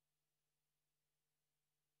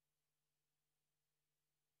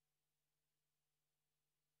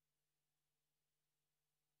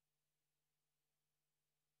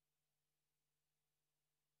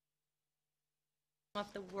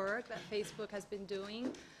of the work that Facebook has been doing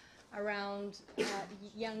around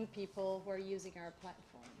young people who are using our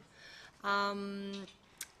platform.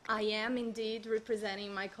 I am indeed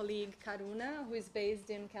representing my colleague Karuna, who is based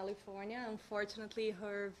in California. Unfortunately,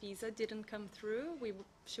 her visa didn't come through.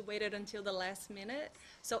 She waited until the last minute.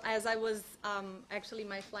 So as I was, actually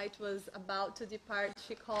my flight was about to depart,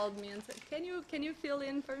 she called me and said, can you fill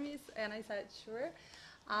in for me? And I said, sure.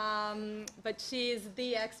 But she is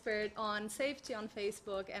the expert on safety on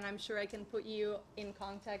Facebook, and I'm sure I can put you in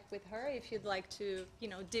contact with her if you'd like to,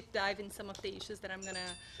 deep dive in some of the issues that I'm going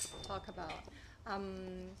to talk about.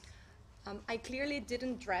 I clearly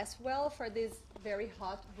didn't dress well for these very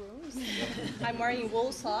hot rooms. I'm wearing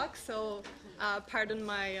wool socks, so pardon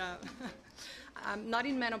my... I'm not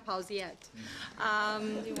in menopause yet.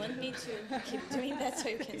 Do you want me to keep doing that so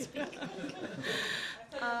you can speak?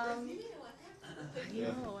 I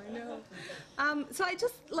know. So I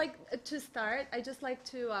just like to start. I just like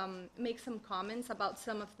to make some comments about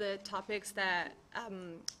some of the topics that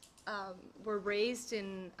were raised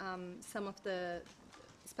in some of the,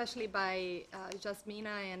 especially by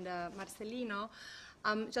Jasmina and Marcelino.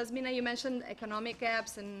 Jasmina, you mentioned economic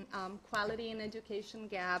gaps and quality in education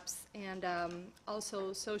gaps, and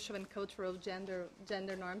also social and cultural gender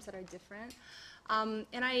norms that are different. And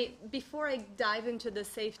before I dive into the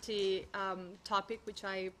safety topic, which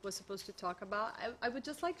I was supposed to talk about, I would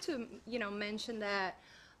just like to, mention that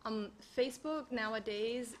Facebook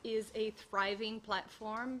nowadays is a thriving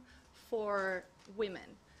platform for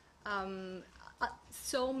women.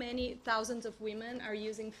 So many thousands of women are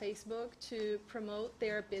using Facebook to promote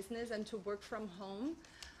their business and to work from home.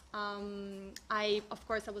 Of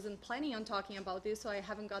course, I wasn't planning on talking about this, so I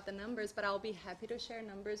haven't got the numbers, but I'll be happy to share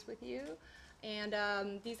numbers with you. And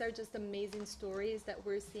these are just amazing stories that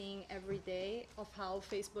we're seeing every day of how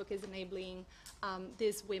Facebook is enabling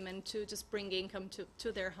these women to just bring income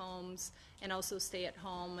to their homes and also stay at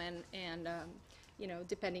home and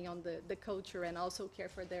depending on the culture, and also care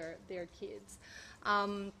for their kids.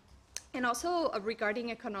 And also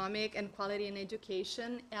regarding economic and quality in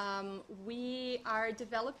education, we are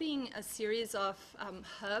developing a series of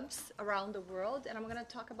hubs around the world, and I'm going to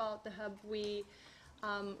talk about the hub we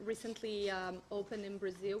recently opened in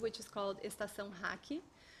Brazil, which is called Estação Hack.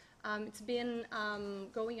 It's been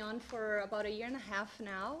going on for about 1.5 years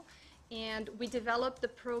now, and we developed the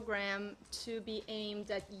program to be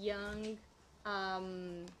aimed at young,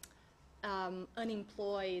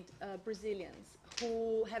 unemployed Brazilians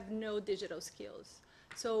who have no digital skills.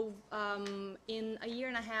 So in 1.5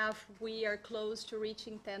 years, we are close to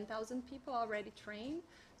reaching 10,000 people already trained.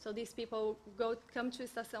 So these people come to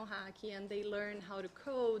Estação Hack and they learn how to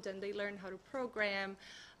code and they learn how to program.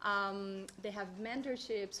 They have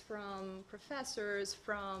mentorships from professors,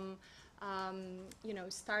 from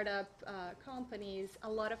startup companies. A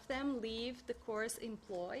lot of them leave the course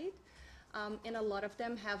employed, and a lot of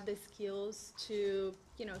them have the skills to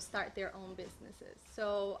start their own businesses.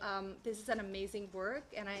 So this is an amazing work,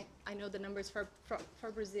 and I know the numbers for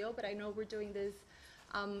Brazil, but I know we're doing this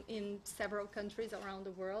in several countries around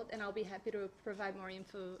the world, and I'll be happy to provide more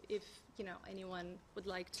info if anyone would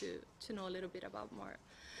like to know a little bit about more.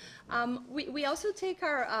 We also take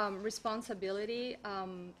our responsibility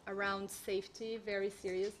around safety very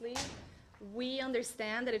seriously. We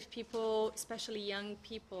understand that if people, especially young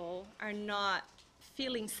people, are not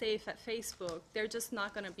feeling safe at Facebook, they're just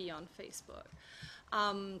not going to be on Facebook.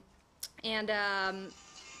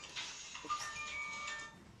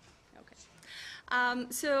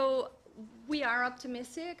 So we are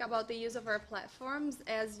optimistic about the use of our platforms.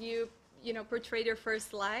 As you portrayed your first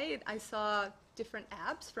slide, I saw different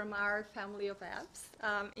apps from our family of apps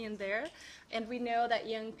in there. And we know that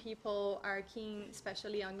young people are keen,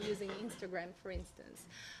 especially on using Instagram, for instance.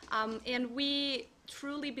 And we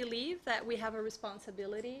truly believe that we have a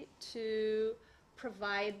responsibility to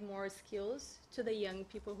provide more skills to the young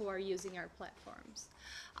people who are using our platforms.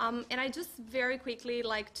 And I just very quickly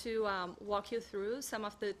like to walk you through some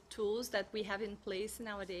of the tools that we have in place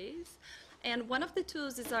nowadays. And one of the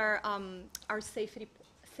tools is our safety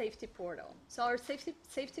safety portal. So our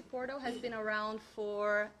safety portal has been around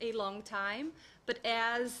for a long time, but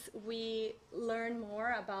as we learn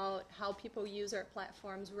more about how people use our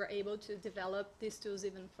platforms, we're able to develop these tools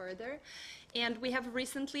even further. And we have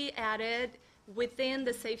recently added within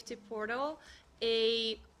the safety portal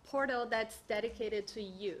a portal that's dedicated to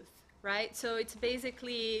youth, right? So it's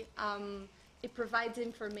basically, it provides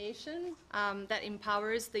information that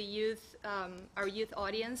empowers the youth, our youth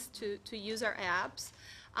audience to use our apps,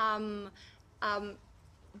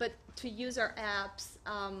 but to use our apps,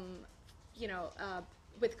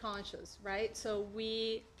 with conscience, right? So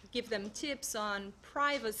we give them tips on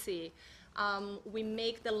privacy. We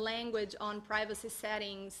make the language on privacy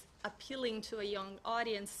settings appealing to a young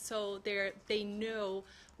audience, so they know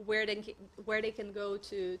where they can go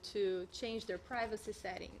to change their privacy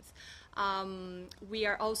settings. We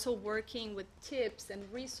are also working with tips and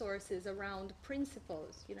resources around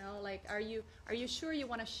principles, like are you sure you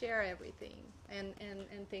want to share everything,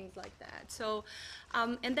 and things like that. So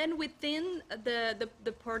and then within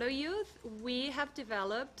the Portal Youth, we have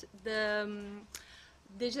developed the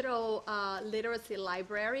digital literacy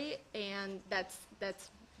library, and that's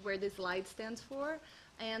where this slide stands for.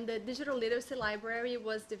 And the Digital Literacy Library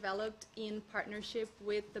was developed in partnership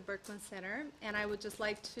with the Berkman Center. And I would just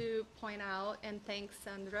like to point out and thank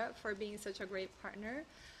Sandra for being such a great partner.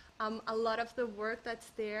 A lot of the work that's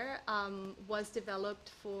there was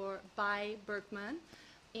developed by Berkman.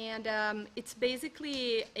 And it's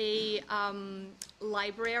basically a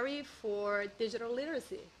library for digital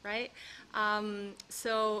literacy, right? And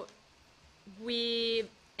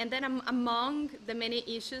then among the many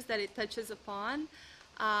issues that it touches upon,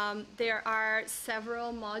 there are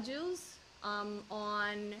several modules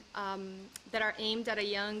that are aimed at a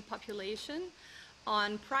young population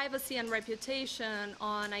on privacy and reputation,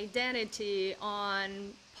 on identity,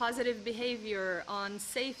 on positive behavior, on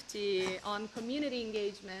safety, on community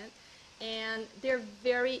engagement. And they're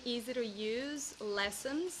very easy to use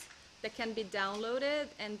lessons that can be downloaded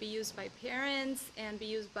and be used by parents and be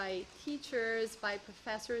used by teachers, by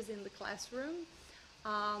professors in the classroom.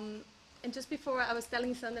 And just before, I was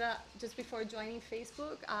telling Sandra, just before joining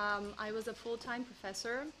Facebook, I was a full-time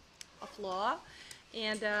professor of law.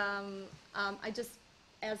 And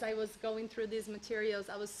as I was going through these materials,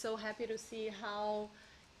 I was so happy to see how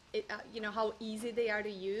easy they are to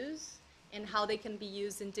use and how they can be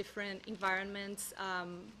used in different environments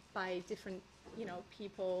by different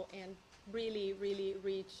people, and really, really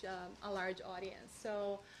reach a large audience.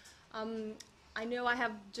 So I know I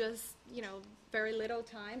have just, very little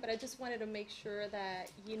time, but I just wanted to make sure that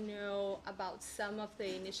you know about some of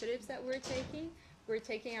the initiatives that we're taking. We're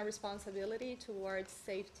taking our responsibility towards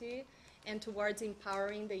safety and towards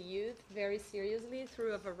empowering the youth very seriously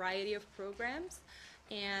through a variety of programs.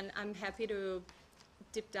 And I'm happy to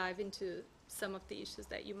deep dive into some of the issues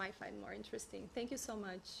that you might find more interesting. Thank you so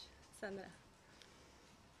much, Sandra.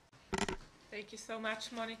 Thank you so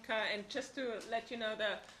much, Monica. And just to let you know,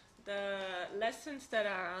 the lessons that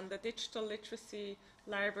are on the digital literacy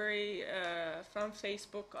library from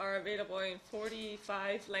Facebook are available in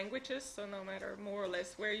 45 languages, so no matter more or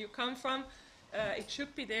less where you come from, it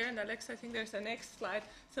should be there. And Alex, I think there's the next slide.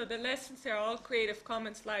 So the lessons are all Creative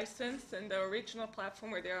Commons licensed, and the original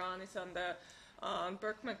platform where they're on is on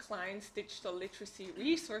Berkman Klein's digital literacy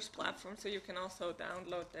resource platform, so you can also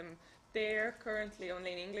download them there. Currently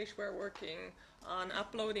only in English. We're working on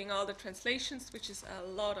uploading all the translations, which is a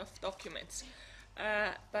lot of documents.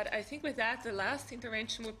 But I think with that, the last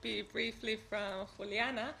intervention would be briefly from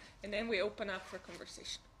Juliana, and then we open up for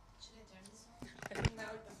conversation. Should I turn this on? I think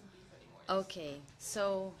now it doesn't beep anymore. Okay,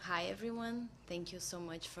 so hi everyone. Thank you so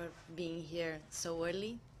much for being here so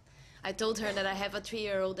early. I told her that I have a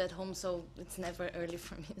 3-year-old at home, so it's never early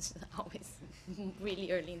for me. It's always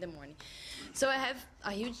really early in the morning. So I have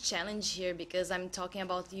a huge challenge here because I'm talking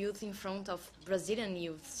about youth in front of Brazilian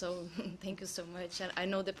youth. So thank you so much. And I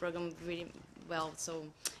know the program really well, so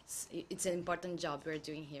it's an important job we're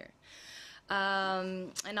doing here.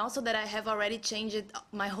 And also that I have already changed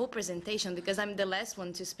my whole presentation because I'm the last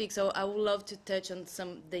one to speak. So I would love to touch on some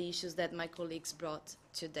of the issues that my colleagues brought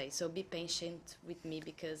today. So be patient with me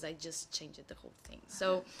because I just changed the whole thing.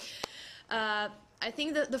 So I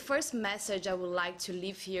think that the first message I would like to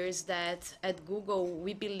leave here is that at Google,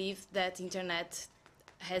 we believe that internet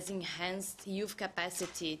has enhanced youth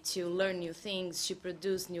capacity to learn new things, to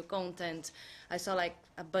produce new content. I saw like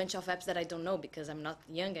a bunch of apps that I don't know because I'm not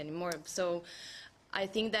young anymore. So I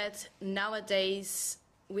think that nowadays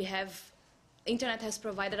internet has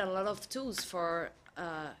provided a lot of tools for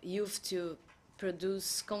youth to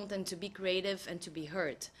produce content, to be creative and to be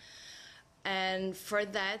heard. And for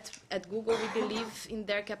that, at Google, we believe in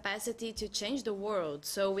their capacity to change the world.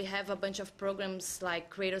 So we have a bunch of programs like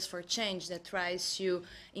Creators for Change that tries to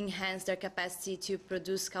enhance their capacity to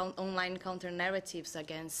produce online counter-narratives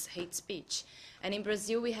against hate speech. And in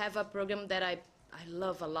Brazil, we have a program that I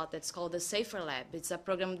love a lot that's called the Safer Lab. It's a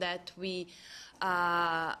program that we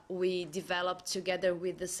developed together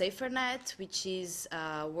with the SaferNet, which is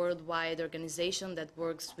a worldwide organization that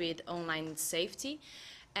works with online safety.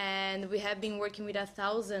 And we have been working with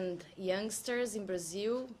 1,000 youngsters in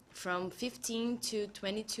Brazil from 15 to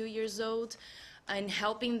 22 years old and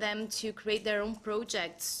helping them to create their own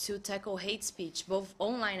projects to tackle hate speech, both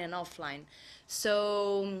online and offline.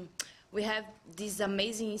 So we have these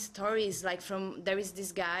amazing stories, like there is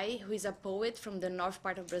this guy who is a poet from the north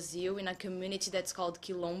part of Brazil in a community that's called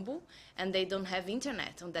Quilombo, and they don't have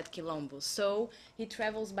internet on that Quilombo. So he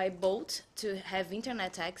travels by boat to have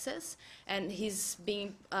internet access, and he's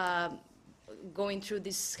been going through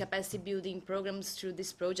these capacity building programs through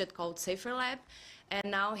this project called Safer Lab. And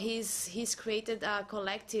now he's created a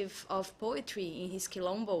collective of poetry in his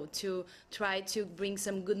Quilombo to try to bring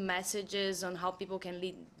some good messages on how people can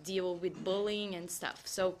deal with bullying and stuff.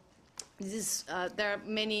 So this is, there are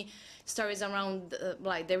many stories around,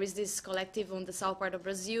 like there is this collective on the south part of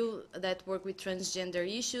Brazil that work with transgender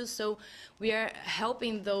issues. So we are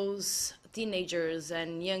helping those teenagers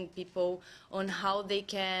and young people on how they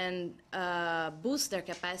can boost their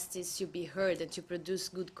capacities to be heard and to produce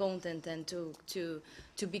good content and to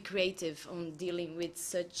be creative on dealing with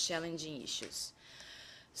such challenging issues.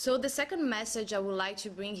 So the second message I would like to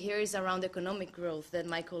bring here is around economic growth that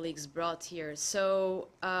my colleagues brought here. So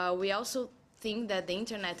we also think that the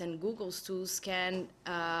internet and Google's tools can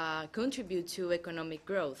contribute to economic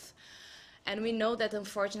growth. And we know that,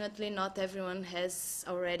 unfortunately, not everyone has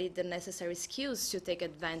already the necessary skills to take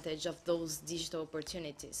advantage of those digital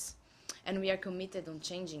opportunities. And we are committed on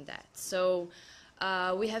changing that. So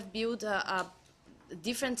we have built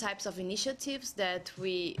different types of initiatives that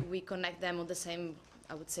we connect them on the same,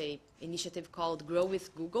 I would say, initiative called Grow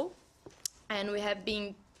with Google. And we have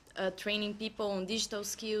been training people on digital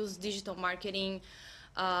skills, digital marketing,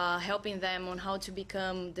 helping them on how to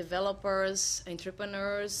become developers,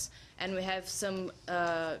 entrepreneurs, and we have some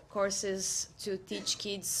courses to teach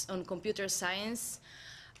kids on computer science,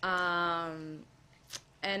 and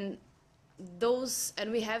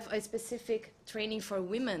we have a specific training for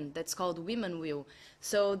women that's called Women Will.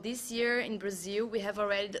 So this year in Brazil, we have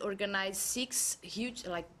already organized 6 huge,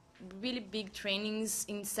 like really big trainings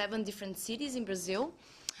in 7 different cities in Brazil.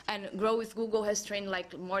 And Grow with Google has trained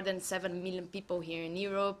like more than 7 million people here in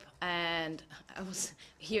Europe. And I was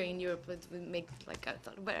here in Europe, but we make like, I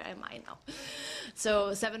thought, where am I now?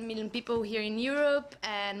 So 7 million people here in Europe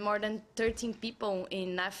and more than 13 people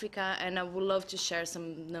in Africa. And I would love to share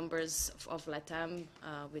some numbers of LATAM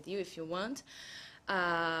with you if you want.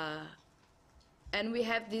 And we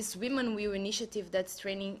have this Women Will initiative that's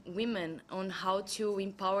training women on how to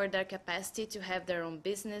empower their capacity to have their own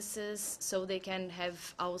businesses so they can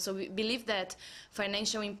have also, we believe that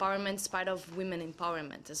financial empowerment is part of women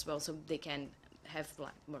empowerment as well, so they can have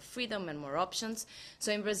like more freedom and more options.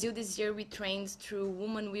 So in Brazil this year we trained through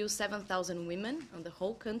Women Will 7,000 women on the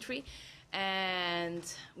whole country, and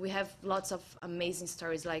we have lots of amazing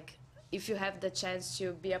stories. Like if you have the chance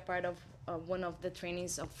to be a part of one of the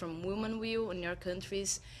trainings from Women Will in your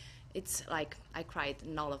countries, it's like I cried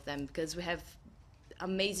in all of them because we have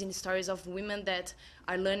amazing stories of women that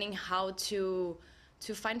are learning how to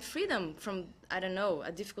find freedom from, I don't know,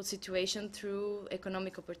 a difficult situation through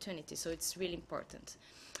economic opportunity. So it's really important.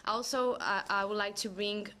 Also, I would like to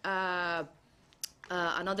bring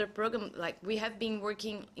another program. Like we have been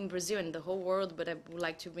working in Brazil and the whole world, but I would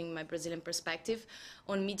like to bring my Brazilian perspective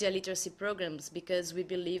on media literacy programs, because we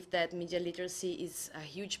believe that media literacy is a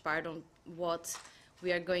huge part on what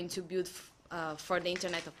we are going to build for the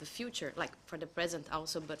internet of the future, like for the present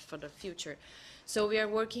also, but for the future. So we are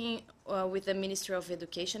working with the Ministry of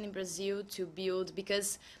Education in Brazil to build,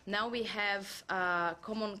 because now we have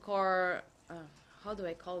common core, how do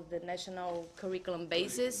I call it, the national curriculum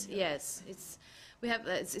basis? Yes, we have,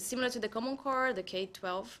 it's similar to the Common Core, the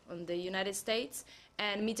K-12 in the United States,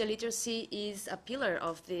 and media literacy is a pillar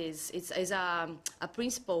of this. It's a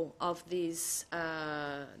principle of this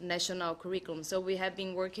national curriculum. So we have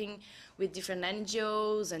been working with different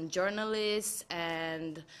NGOs and journalists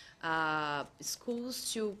and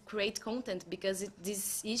schools to create content, because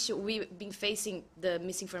this issue, we've been facing the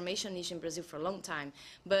misinformation issue in Brazil for a long time,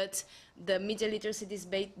 but the media literacy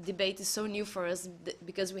debate is so new for us,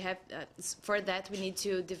 because we have, for that we need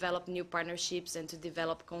to develop new partnerships and to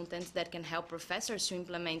develop content that can help professors to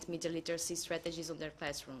implement media literacy strategies on their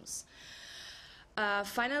classrooms.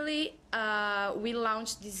 Finally, we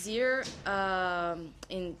launched this year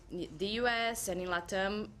in the US and in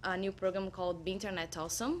LATAM a new program called Be Internet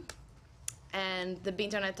Awesome. And the Be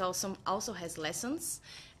Internet Awesome also has lessons,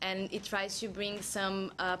 and it tries to bring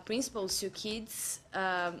some principles to kids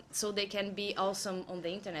so they can be awesome on the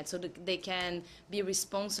internet, so they can be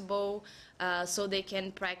responsible, so they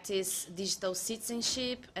can practice digital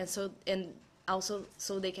citizenship, and also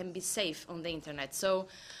so they can be safe on the internet. So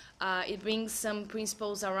it brings some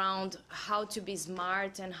principles around how to be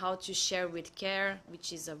smart and how to share with care,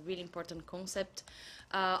 which is a really important concept,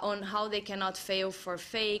 on how they cannot fail for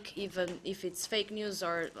fake, even if it's fake news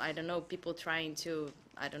or, I don't know, people trying to,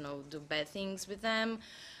 I don't know, do bad things with them.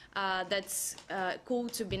 That's cool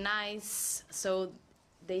to be nice, so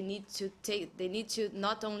they need to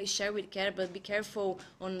not only share with care, but be careful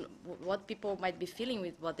on what people might be feeling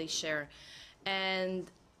with what they share.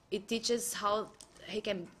 And it teaches how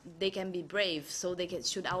they can be brave, so they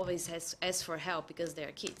should always ask for help because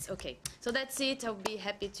they're kids. Okay, so that's it. I'll be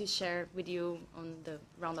happy to share with you on the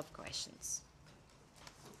round of questions.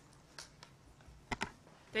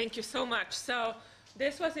 Thank you so much. So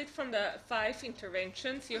this was it from the 5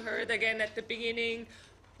 interventions. You heard again at the beginning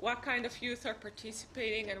what kind of youth are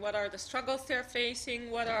participating and what are the struggles they're facing,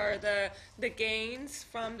 what are the gains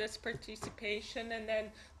from this participation, and then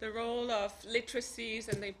the role of literacies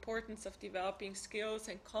and the importance of developing skills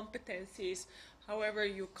and competencies, however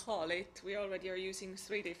you call it. We already are using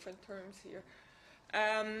 3 different terms here.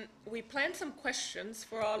 We planned some questions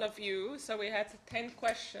for all of you, so we had 10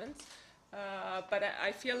 questions. But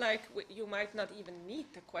I feel like you might not even need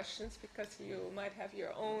the questions because you might have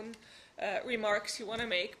your own remarks you want to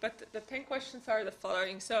make. But the 10 questions are the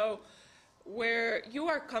following. So where you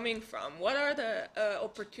are coming from, what are the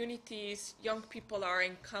opportunities young people are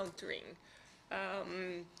encountering?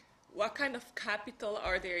 What kind of capital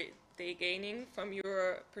are they gaining from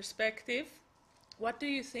your perspective? What do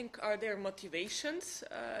you think are their motivations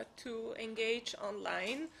to engage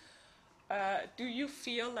online? Do you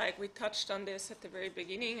feel like, we touched on this at the very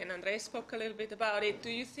beginning and André spoke a little bit about it, do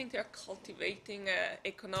you think they're cultivating an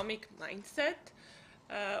economic mindset?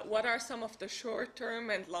 What are some of the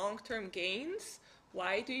short-term and long-term gains?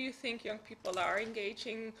 Why do you think young people are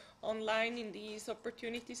engaging online in these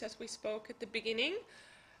opportunities as we spoke at the beginning?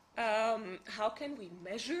 How can we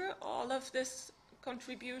measure all of these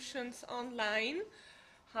contributions online?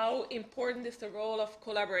 How important is the role of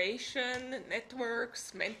collaboration,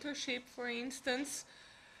 networks, mentorship, for instance?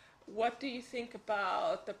 What do you think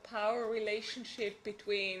about the power relationship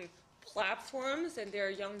between platforms and their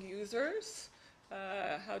young users?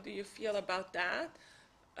 How do you feel about that?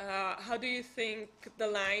 How do you think the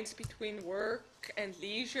lines between work and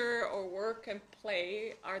leisure or work and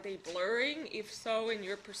play, are they blurring? If so, in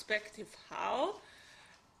your perspective, how?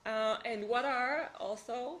 And what are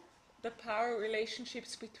also the power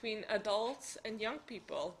relationships between adults and young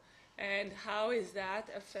people, and how is that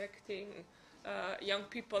affecting young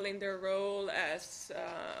people in their role as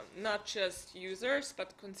not just users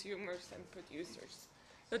but consumers and producers?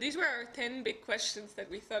 So these were our 10 big questions that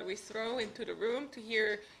we thought we'd throw into the room to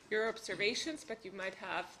hear your observations, but you might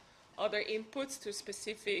have other inputs to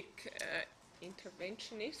specific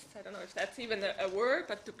interventionists. I don't know if that's even a word,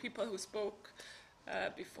 but to people who spoke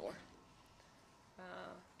before.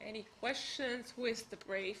 Any questions? Who is the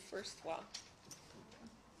brave first one?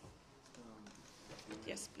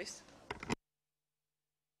 Yes, please.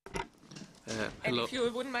 And Hello. if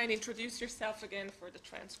you wouldn't mind, introduce yourself again for the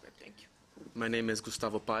transcript. Thank you. My name is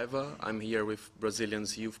Gustavo Paiva. I'm here with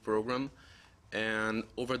Brazilian's youth program. And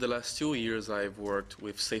over the last 2 years, I've worked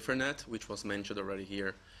with SaferNet, which was mentioned already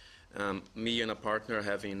here. Me and a partner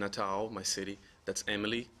have in Natal, my city, that's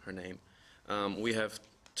Emily, her name. We have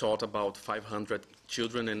taught about 500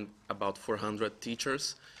 children and about 400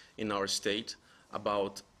 teachers in our state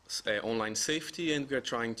about online safety, and we are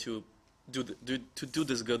trying to do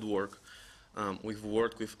this good work. We've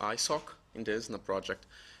worked with ISOC in a project,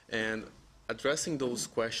 and addressing those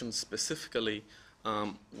questions specifically,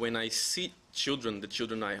 when I see children, the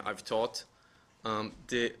children I've taught,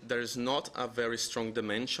 there's not a very strong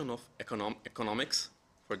dimension of economics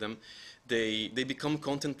for them. They become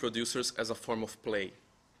content producers as a form of play.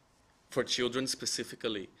 For children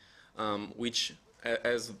specifically, which,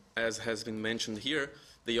 as has been mentioned here,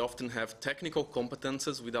 they often have technical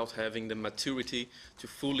competences without having the maturity to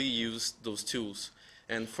fully use those tools.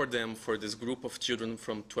 And for them, for this group of children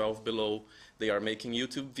from 12 below, they are making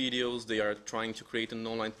YouTube videos, they are trying to create an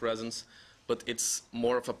online presence, but it's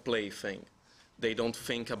more of a play thing. They don't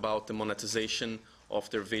think about the monetization of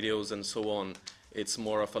their videos and so on. It's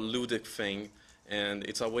more of a ludic thing, And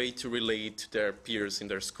it's a way to relate to their peers in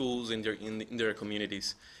their schools, in their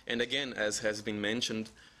communities. And again, as has been mentioned,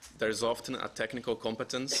 there's often a technical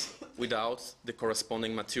competence without the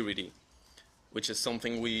corresponding maturity, which is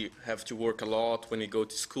something we have to work a lot when we go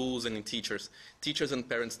to schools and in teachers. Teachers and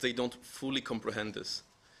parents, they don't fully comprehend this.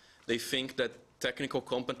 They think that technical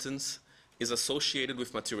competence is associated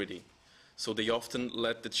with maturity. So they often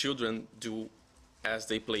let the children do as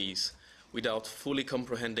they please without fully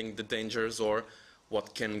comprehending the dangers or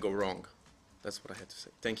what can go wrong. That's what I had to say.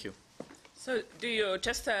 Thank you. So do you,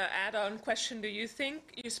 just an add-on question, do you think,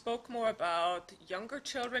 you spoke more about younger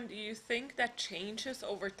children, do you think that changes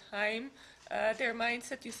over time, their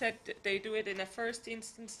mindset? You said they do it in a first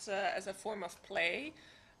instance as a form of play.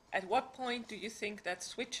 At what point do you think that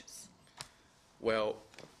switches? Well,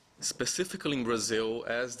 specifically in Brazil,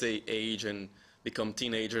 as they age and become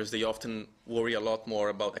teenagers, they often worry a lot more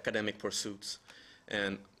about academic pursuits.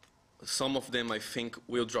 And some of them, I think,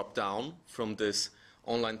 will drop down from this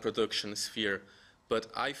online production sphere. But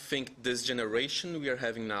I think this generation we are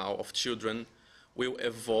having now of children will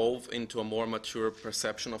evolve into a more mature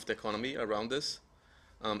perception of the economy around this.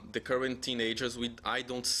 The current teenagers, I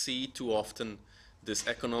don't see too often this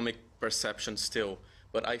economic perception still.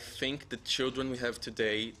 But I think the children we have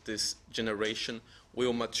today, this generation,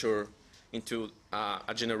 will mature into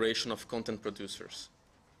a generation of content producers.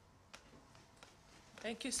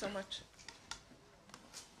 Thank you so much.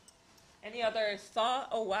 Any other thought?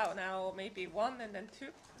 Oh, wow, now maybe one and then two.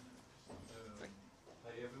 Hi,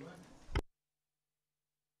 everyone.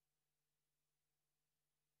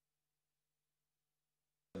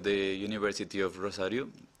 The University of Rosario,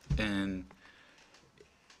 and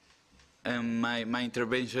my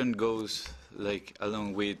intervention goes like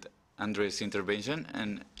along with Andres' intervention,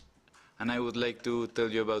 and I would like to tell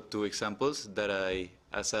you about two examples that I,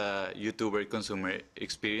 as a YouTuber consumer,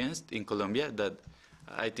 experienced in Colombia that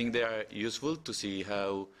I think they are useful to see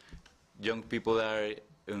how young people are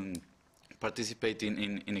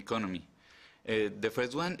participating in economy. The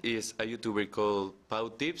first one is a YouTuber called Pau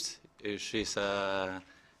Tips. She's a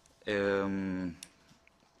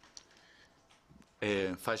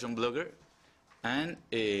fashion blogger, and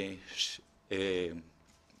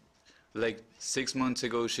like 6 months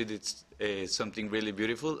ago she did something really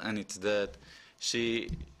beautiful, and it's that she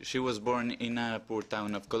was born in a poor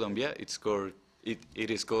town of Colombia. It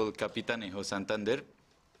is called Capitanejo, Santander.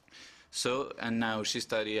 So, and now she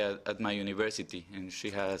studies at my university, and she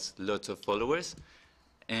has lots of followers.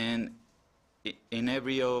 And in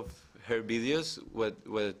every of her videos,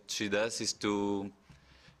 what she does is to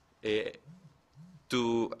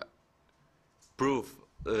prove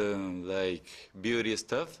like beauty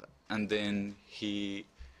stuff, and then she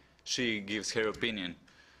gives her opinion.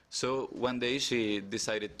 So one day she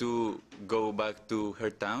decided to go back to her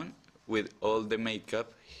town with all the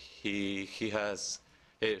makeup she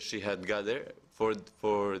had gathered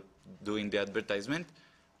for doing the advertisement,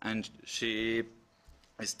 and she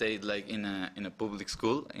stayed like in a public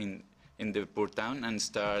school in the poor town and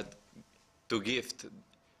started to gift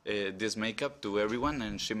this makeup to everyone,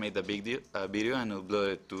 and she made a video and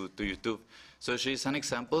uploaded it to YouTube. So she's an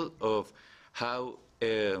example of how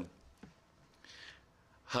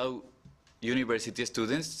university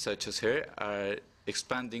students such as her are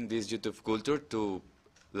expanding this YouTube culture to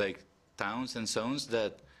like towns and zones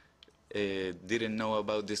that didn't know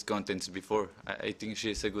about these contents before. I think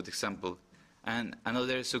she's a good example. And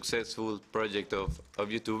another successful project of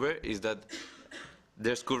YouTuber is that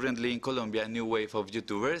there's currently in Colombia a new wave of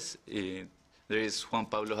YouTubers. There is Juan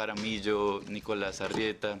Pablo Jaramillo, Nicolás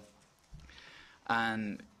Arrieta,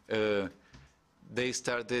 and they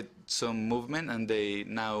started some movement, and they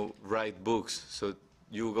now write books. So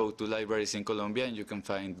you go to libraries in Colombia and you can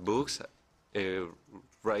find books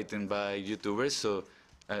written by YouTubers. So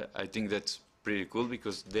I think that's pretty cool,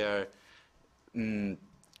 because they are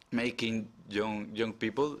making young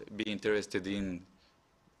people be interested in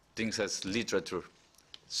things as literature.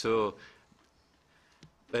 So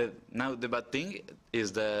now the bad thing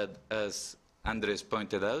is that, as Andres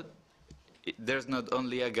pointed out, there's not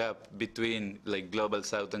only a gap between like global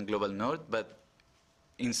south and global north, but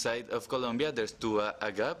inside of Colombia there's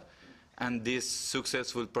a gap, and these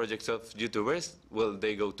successful projects of YouTubers, well,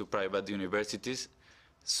 they go to private universities.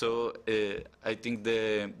 So I think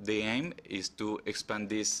the aim is to expand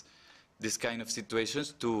this kind of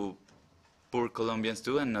situations to poor Colombians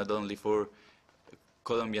too, and not only for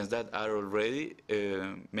Colombians that are already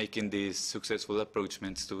making these successful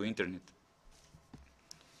approachments to internet.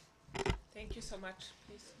 Thank you so much.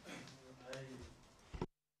 Please.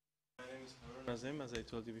 My name is Nazim, as I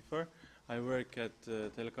told you before. I work at the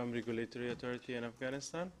Telecom Regulatory Authority in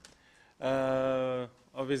Afghanistan.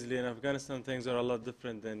 Obviously, in Afghanistan, things are a lot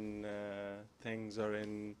different than things are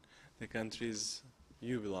in the countries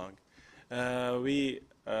you belong.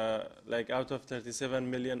 Like out of 37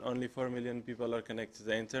 million, only 4 million people are connected to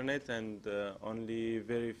the internet, and only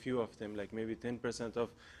very few of them, like maybe 10% of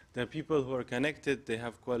the people who are connected, they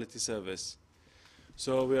have quality service.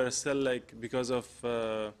 So we are still like, because of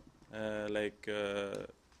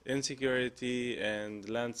insecurity and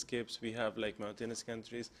landscapes, we have like mountainous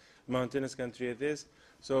country it is.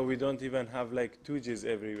 So we don't even have like 2Gs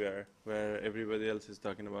everywhere, where everybody else is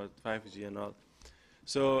talking about 5G and all.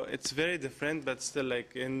 So it's very different, but still,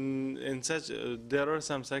 like in such, there are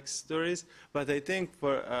some success stories. But I think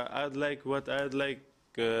for what I'd like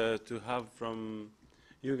to have from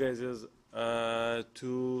you guys is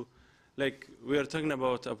to, like, we are talking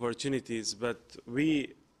about opportunities, but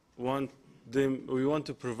we want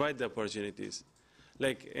to provide the opportunities.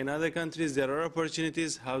 Like in other countries, there are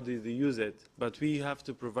opportunities. How do they use it? But we have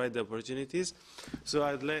to provide the opportunities. So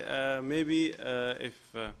I'd like maybe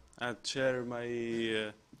if I'd share my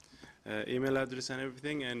email address and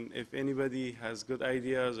everything, and if anybody has good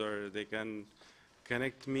ideas, or they can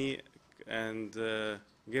connect me and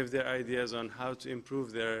give their ideas on how to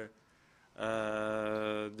improve their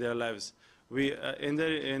lives. We in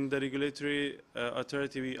the regulatory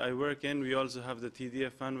authority I work in, we also have the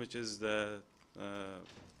TDF fund, which is the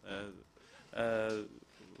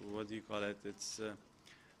what do you call it? It's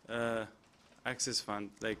access fund,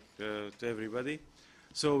 like to everybody.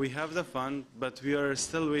 So we have the fund, but we are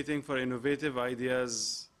still waiting for innovative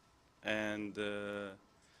ideas and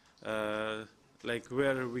like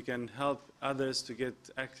where we can help others to get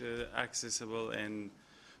accessible. And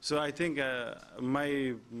so I think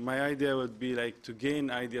my idea would be like to gain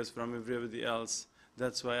ideas from everybody else.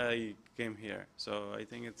 That's why I came here. So I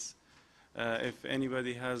think it's if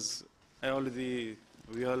anybody has,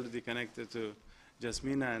 we already connected to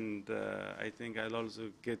Jasmina, and I think I'll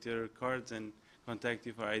also get your cards and contact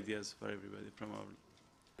you for ideas for everybody from our.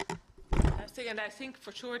 Fantastic, and I think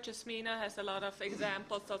for sure Jasmina has a lot of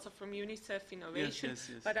examples also from UNICEF Innovation. Yes, yes,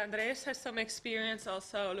 yes. But Andres has some experience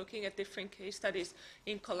also looking at different case studies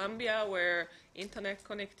in Colombia, where internet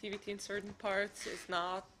connectivity in certain parts is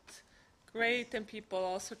not great, and people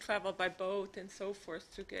also travel by boat and so forth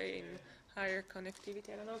to gain higher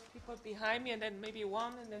connectivity. I don't know if people behind me, and then maybe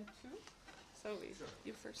one, and then two. So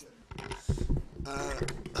you first.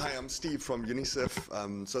 Hi, I'm Steve from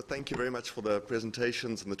UNICEF. So thank you very much for the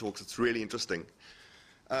presentations and the talks. It's really interesting.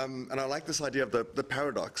 And I like this idea of the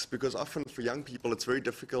paradox, because often for young people it's very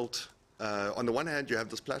difficult. On the one hand, you have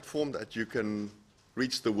this platform that you can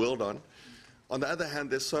reach the world on. On the other hand,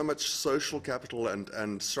 there's so much social capital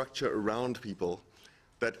and structure around people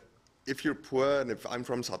that if you're poor, and if I'm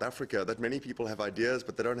from South Africa, that many people have ideas,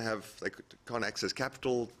 but they can't access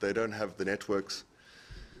capital, they don't have the networks.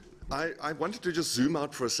 I wanted to just zoom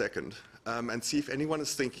out for a second and see if anyone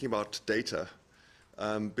is thinking about data,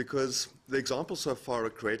 because the examples so far are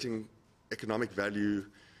creating economic value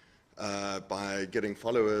by getting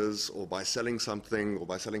followers, or by selling something, or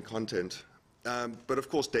by selling content. But of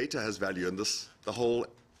course, data has value, and the whole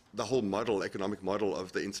model, economic model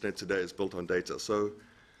of the internet today is built on data. So,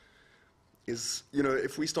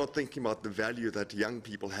 if we start thinking about the value that young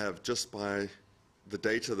people have just by the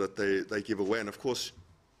data that they give away, and of course,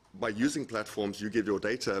 by using platforms, you give your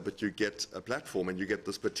data, but you get a platform and you get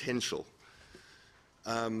this potential.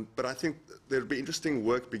 But I think there'd be interesting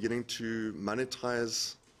work beginning to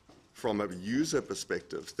monetize from a user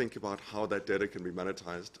perspective, think about how that data can be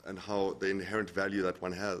monetized and how the inherent value that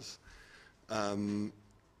one has. And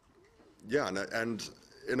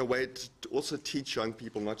in a way to also teach young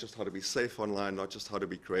people not just how to be safe online, not just how to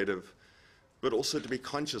be creative, but also to be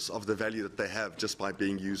conscious of the value that they have just by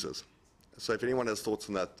being users. So if anyone has thoughts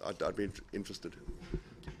on that, I'd be interested.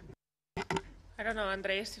 I don't know,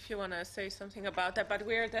 Andres, if you want to say something about that, but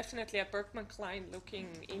we're definitely at Berkman Klein looking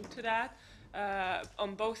into that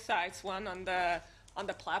on both sides. One on the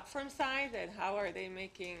platform side, and how are they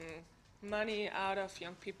making money out of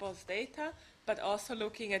young people's data, but also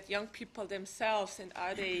looking at young people themselves, and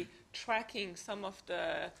are they tracking some of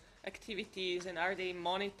the activities, and are they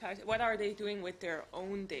monetizing? What are they doing with their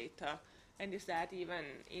own data? And is that even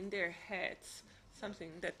in their heads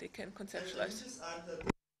something that they can conceptualize?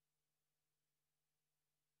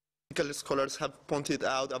 Scholars have pointed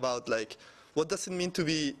out about what does it mean to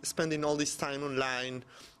be spending all this time online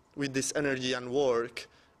with this energy and work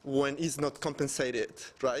when it's not compensated,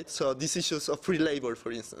 right? So these issues of free labor,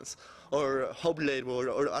 for instance, or hope labor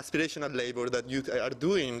or aspirational labor that youth are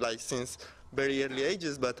doing since very early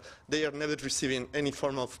ages, but they are never receiving any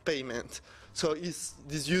form of payment. So is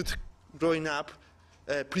this youth growing up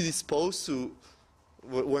predisposed to,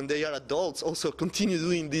 when they are adults, also continue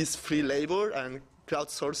doing this free labor and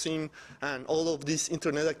crowdsourcing and all of these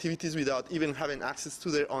internet activities without even having access to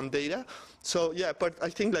their own data. So yeah, but I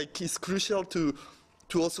think like it's crucial to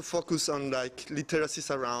also focus on like literacies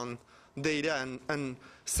around data and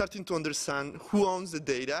starting to understand who owns the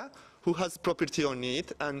data, who has property on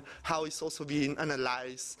it, and how it's also being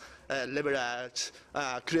analyzed, leveraged,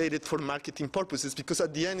 created for marketing purposes. Because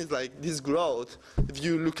at the end, it's like this growth. If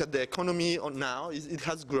you look at the economy now, it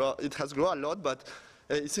has grown a lot, but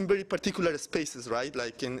it's in very particular spaces, right?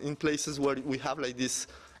 Like in places where we have like this,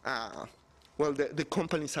 well, the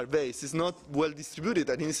companies are based. It's not well distributed.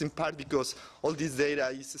 I think it's in part because all this data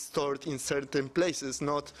is stored in certain places,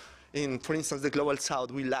 not in, for instance, the Global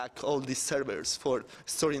South. We lack all these servers for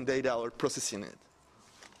storing data or processing it.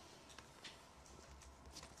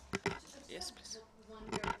 Yes, please. One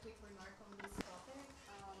very quick remark on this topic.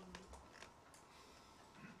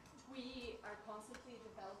 We are constantly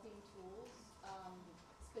developing tools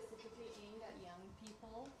specifically aimed at young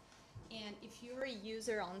people. And if you're a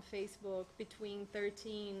user on Facebook between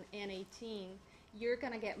 13 and 18, you're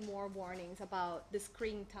going to get more warnings about the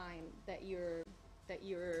screen time that you're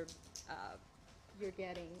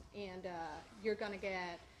getting, and you're going to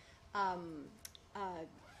get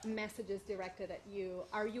messages directed at you.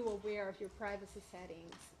 Are you aware of your privacy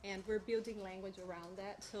settings? And we're building language around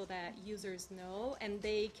that so that users know, and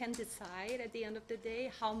they can decide at the end of the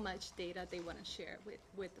day how much data they want to share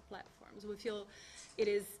with the platforms. We feel it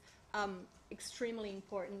is extremely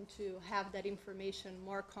important to have that information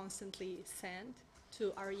more constantly sent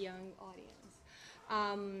to our young audience.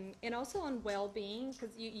 And also on well-being,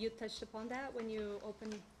 because you touched upon that when you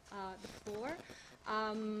opened the floor.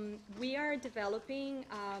 We are developing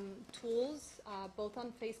tools both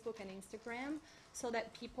on Facebook and Instagram so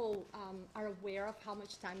that people are aware of how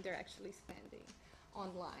much time they're actually spending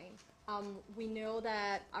online. We know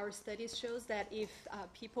that our studies shows that if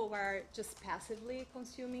people are just passively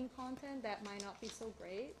consuming content, that might not be so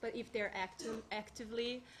great. But if they're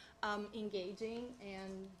actively engaging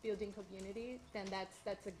and building community, then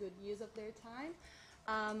that's a good use of their time.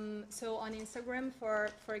 So on Instagram,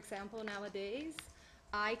 for example, nowadays,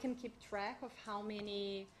 I can keep track of how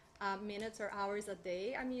many minutes or hours a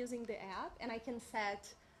day I'm using the app, and I can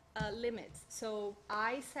set limits. So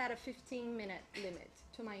I set a 15-minute limit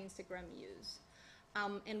to my Instagram use.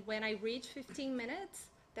 And when I reach 15 minutes,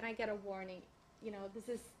 then I get a warning. You know,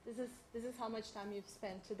 this is how much time you've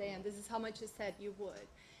spent today, and this is how much you said you would.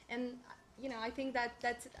 And you know, I think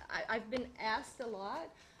I've been asked a lot,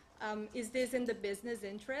 is this in the business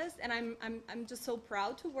interest? And I'm just so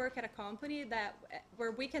proud to work at a company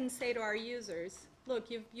where we can say to our users,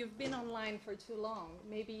 look, you've been online for too long.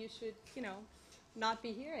 Maybe you should, you know, not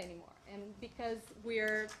be here anymore. And because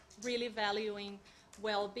we're really valuing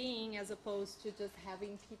well-being as opposed to just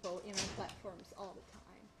having people in our platforms all the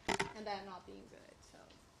time, and that not being good. So,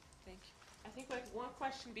 thank you. I think we have one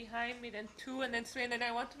question behind me, then two, and then three, and then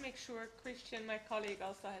I want to make sure Christian, my colleague,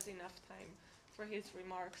 also has enough time for his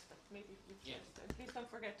remarks. But maybe you first. Please don't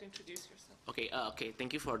forget to introduce yourself. Okay.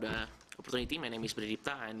 Thank you for the opportunity. My name is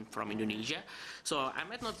Pradipta. I'm from Indonesia. So I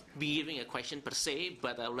might not be giving a question per se,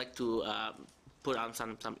 but I would like to put on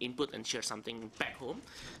some input and share something back home.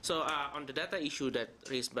 So on the data issue that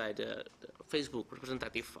raised by the Facebook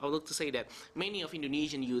representative, I would like to say that many of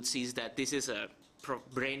Indonesian youth sees that this is a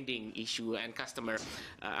branding issue and customer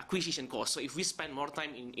acquisition cost. So if we spend more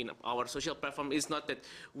time in our social platform, it's not that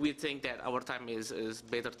we think that our time is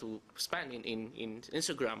better to spend in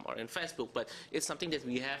Instagram or in Facebook, but it's something that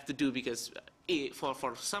we have to do because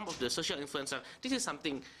for some of the social influencers, this is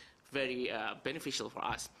something very beneficial for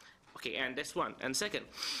us. Okay, and that's one. And second,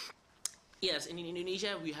 yes, in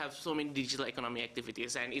Indonesia we have so many digital economy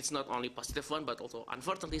activities, and it's not only positive one, but also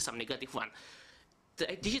unfortunately some negative one.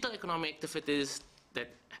 The digital economy activities that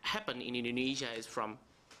happen in Indonesia is from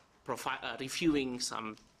reviewing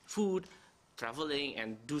some food, traveling,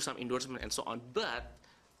 and do some endorsement and so on. But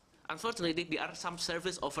unfortunately, there are some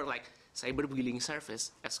service offer like cyberbullying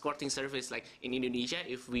service, escorting service. Like in Indonesia,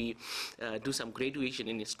 if we do some graduation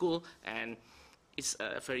in a school, and it's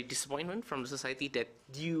a very disappointment from the society that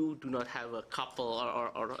you do not have a couple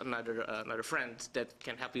or another friend that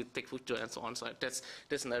can help you take photo and so on. So that's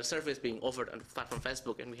another service being offered on platform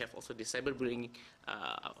Facebook, and we have also the cyberbullying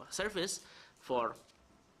service for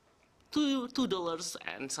 $2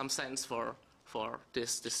 and some cents for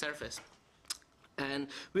this service. And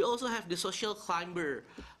we also have the social climber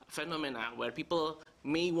phenomena where people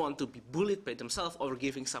may want to be bullied by themselves or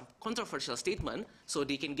giving some controversial statement so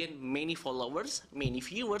they can gain many followers, many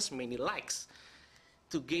viewers, many likes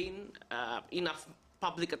to gain enough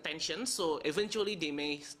public attention, so eventually they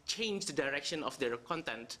may change the direction of their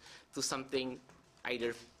content to something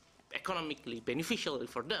either economically beneficial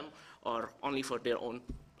for them or only for their own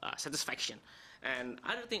satisfaction. And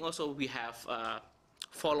other thing also, we have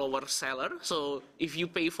follower seller. So if you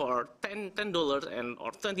pay for $10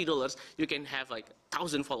 or $20, you can have like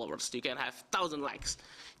 1,000 followers. You can have 1,000 likes.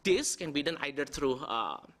 This can be done either through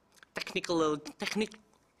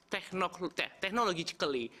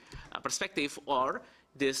technologically perspective, or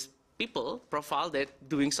these people profile that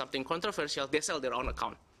doing something controversial, they sell their own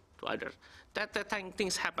account to others. That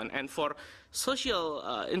things happen. And for social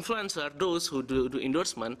influencer, those who do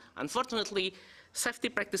endorsement, unfortunately, safety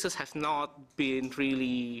practices have not been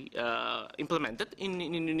really implemented in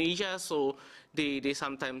Indonesia. So they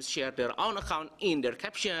sometimes share their own account in their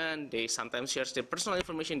caption. They sometimes share their personal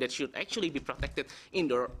information that should actually be protected in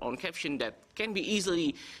their own caption that can be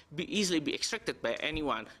easily be extracted by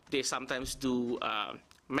anyone. They sometimes do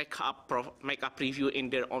makeup review in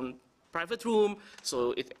their own private room,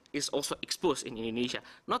 so it is also exposed in Indonesia.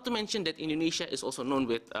 Not to mention that Indonesia is also known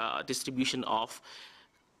with distribution of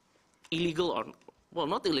illegal, or, well,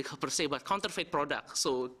 not illegal per se, but counterfeit products.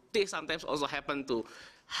 So they sometimes also happen to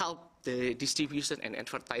help the distribution and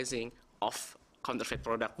advertising of counterfeit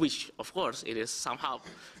product, which, of course, it is somehow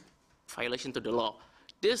violation to the law.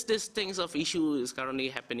 These things of issue is currently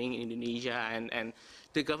happening in Indonesia, and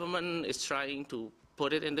the government is trying to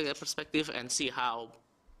put it into perspective and see how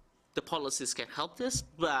the policies can help this,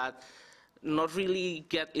 but not really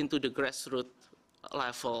get into the grassroots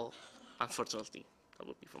level, unfortunately. That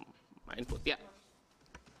would be from my input. Yeah.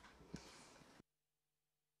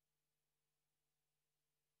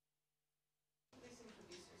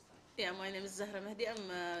 Yeah, my name is Zahra Mahdi. I'm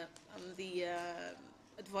the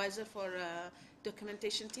advisor for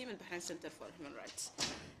documentation team in Bahrain Center for Human Rights.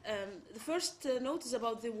 The first note is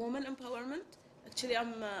about the woman empowerment. Actually,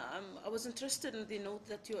 I was interested in the note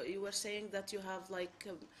that you were saying that you have like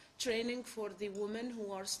training for the women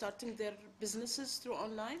who are starting their businesses through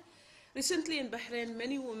online. Recently in Bahrain,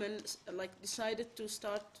 many women like decided to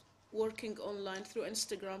start working online through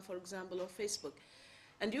Instagram, for example, or Facebook.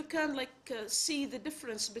 And you can like see the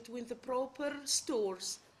difference between the proper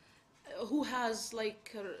stores who has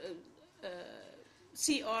like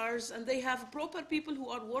CRs, and they have proper people who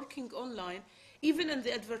are working online, even in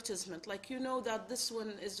the advertisement. Like, you know that this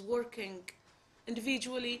one is working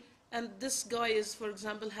individually, and this guy is, for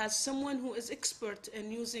example, has someone who is expert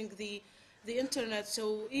in using the internet,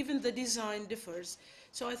 so even the design differs.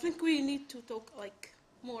 So I think we need to talk like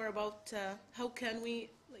more about how can we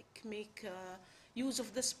like make use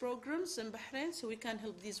of these programs in Bahrain so we can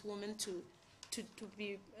help these women to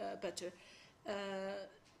be better.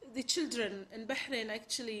 The children in Bahrain,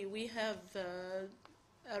 actually, we have a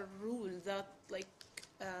rule that like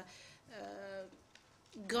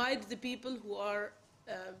guide the people who are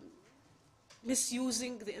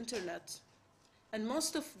misusing the internet. And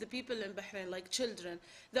most of the people in Bahrain, like children,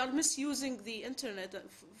 they are misusing the internet.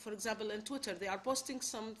 For example, in Twitter, they are posting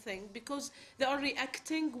something because they are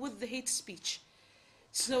reacting with the hate speech.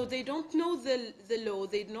 So they don't know the law,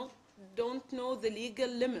 they don't know the legal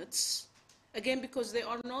limits, again, because they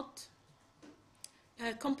are not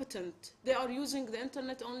competent. They are using the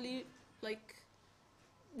internet only like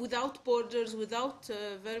without borders, without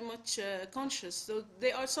very much conscious. So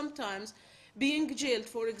they are sometimes being jailed,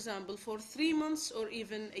 for example, for 3 months or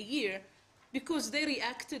even a year because they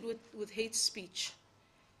reacted with hate speech.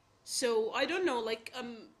 So I don't know, like,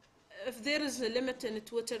 if there is a limit in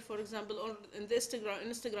Twitter, for example, or in the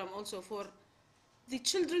Instagram also, for the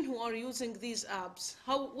children who are using these apps,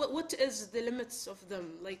 what is the limits of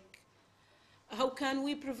them? Like, how can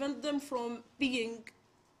we prevent them from being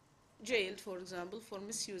jailed, for example, for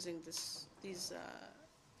misusing these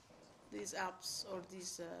apps or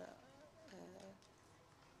these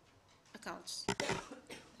accounts?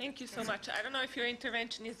 Thank you so much. I don't know if your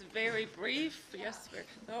intervention is very brief. Yes,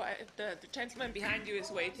 the gentleman behind you is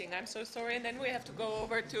waiting. I'm so sorry. And then we have to go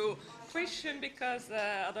over to Christian because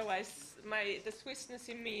otherwise the Swissness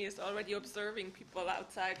in me is already observing people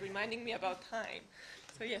outside, reminding me about time.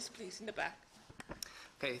 So yes, please, in the back.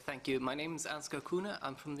 Okay, thank you. My name is Ansgar Kuna.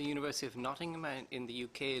 I'm from the University of Nottingham in the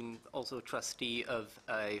UK and also a trustee of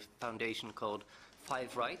a foundation called VIII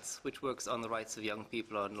Rights, which works on the rights of young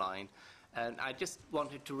people online. And I just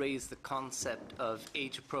wanted to raise the concept of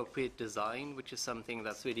age-appropriate design, which is something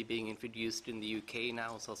that's really being introduced in the UK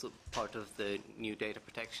now. It's also part of the new Data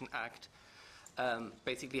Protection Act,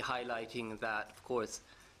 basically highlighting that, of course,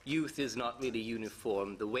 youth is not really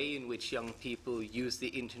uniform. The way in which young people use the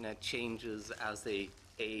internet changes as they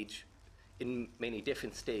age in many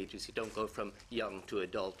different stages. You don't go from young to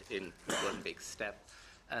adult in one big step.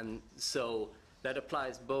 And so that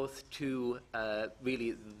applies both to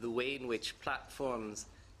really the way in which platforms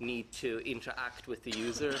need to interact with the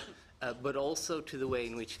user, but also to the way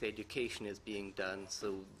in which the education is being done.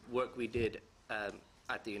 So work we did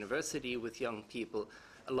at the university with young people,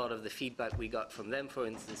 a lot of the feedback we got from them, for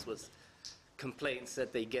instance, was complaints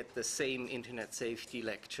that they get the same internet safety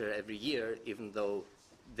lecture every year, even though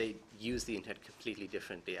they use the internet completely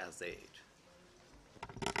differently as they age.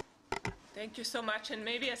 Thank you so much. And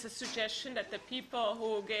maybe as a suggestion that the people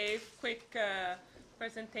who gave quick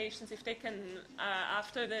presentations, if they can,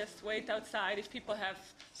 after this, wait outside. If people have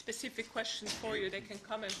specific questions for you, they can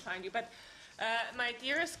come and find you. But my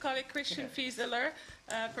dearest colleague, Christian Fieseler,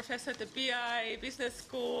 professor at the BI Business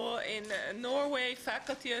School in Norway,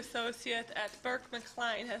 faculty associate at Berkman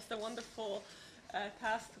Klein, has the wonderful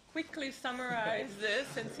task to quickly summarize this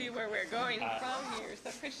and see where we're going from here.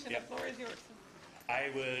 So Christian, the floor is yours.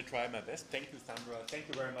 I will try my best. Thank you, Sandra. Thank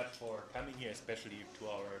you very much for coming here, especially to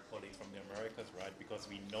our colleagues from the Americas, right? Because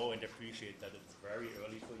we know and appreciate that it's very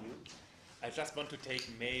early for you. I just want to take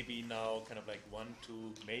maybe now kind of like 1 to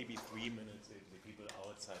maybe 3 minutes if the people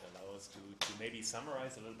outside allow us to maybe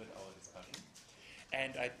summarize a little bit our discussion.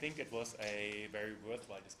 And I think it was a very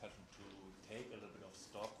worthwhile discussion to take a little bit of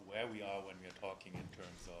stock where we are when we are talking in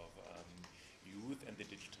terms of youth and the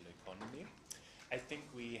digital economy. I think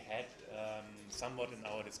we had somewhat in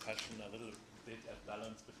our discussion a little bit a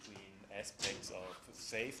balance between aspects of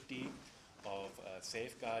safety, of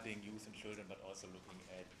safeguarding youth and children, but also looking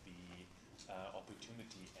at the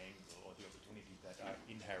opportunity angle or the opportunities that are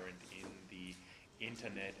inherent in the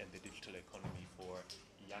internet and the digital economy for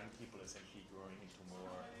young people essentially growing into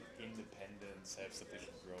more independent,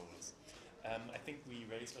 self-sufficient roles. I think we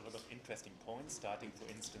raised a lot of interesting points, starting,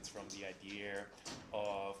 for instance, from the idea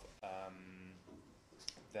of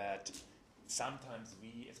that sometimes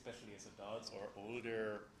we, especially as adults or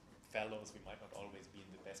older fellows, we might not always be in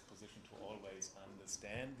the best position to always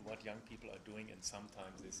understand what young people are doing, and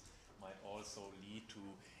sometimes this might also lead to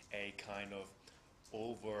a kind of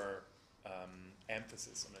over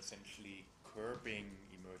emphasis on essentially curbing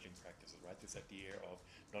emerging practices, right? This idea of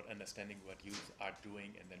not understanding what youth are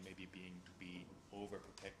doing and then maybe being to be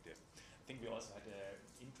overprotective. I think we also had an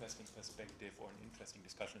interesting perspective or an interesting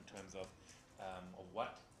discussion in terms of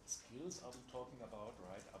what skills are we talking about,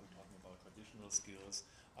 right? Are we talking about traditional skills?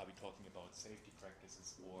 Are we talking about safety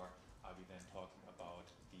practices? Or are we then talking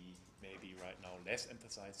about the maybe right now less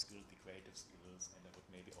emphasized skills, the creative skills? And I would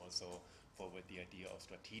maybe also forward the idea of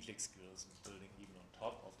strategic skills, building even on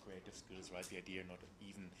top of creative skills, right? The idea not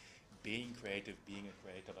even being creative, being a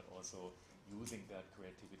creator, but also using that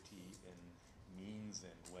creativity in means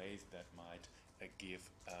and ways that might give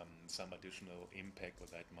some additional impact or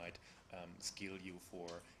that might skill you for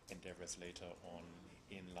endeavors later on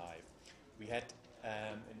in life. We had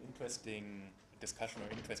an interesting discussion or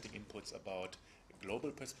interesting inputs about global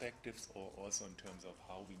perspectives or also in terms of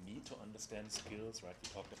how we need to understand skills, right? We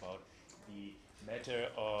talked about the matter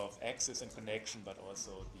of access and connection, but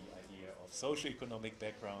also the idea of socioeconomic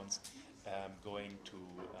backgrounds, going to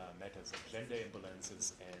matters of gender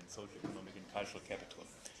imbalances and socioeconomic and cultural capital.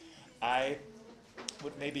 I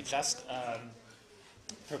would maybe just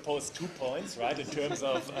propose 2 points, right, in terms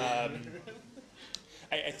of,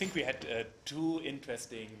 I think we had 2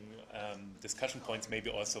 interesting discussion points maybe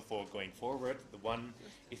also for going forward. The one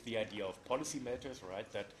is the idea of policy matters, right,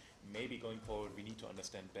 that maybe going forward we need to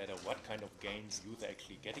understand better what kind of gains youth are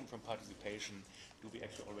actually getting from participation. Do we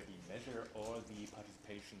actually already measure all the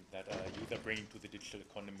participation that youth are bringing to the digital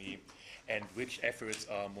economy, and which efforts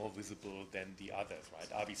are more visible than the others, right?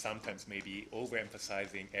 Are we sometimes maybe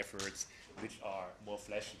overemphasizing efforts which are more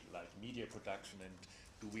flashy, like media production, and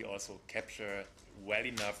do we also capture well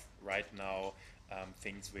enough right now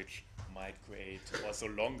things which might create also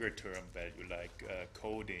longer term value, like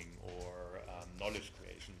coding or knowledge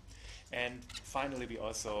creation? And finally, we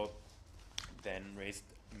also then raised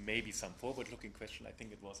maybe some forward-looking question. I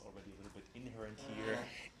think it was already a little bit inherent here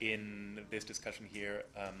in this discussion here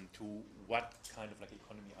to what kind of like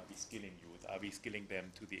economy are we skilling youth? Are we skilling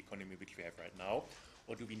them to the economy which we have right now?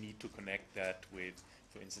 Or do we need to connect that with,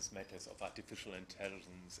 for instance, matters of artificial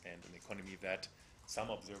intelligence and an economy that some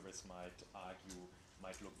observers might argue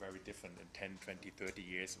might look very different in 10, 20, 30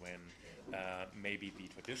 years when maybe the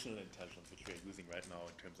traditional intelligence which we are using right now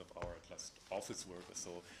in terms of our just office work or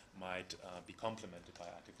so might be complemented by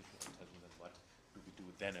artificial intelligence, and what do we do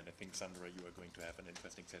then? And I think, Sandra, you are going to have an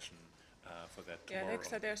interesting session for that tomorrow. Yeah,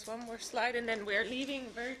 Alexa, there's one more slide and then we're leaving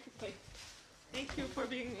very quickly. Thank you for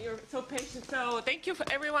being so patient. So thank you for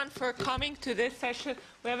everyone for coming to this session.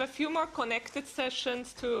 We have a few more connected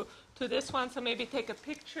sessions to this one, so maybe take a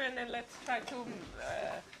picture and then let's try to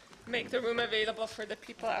make the room available for the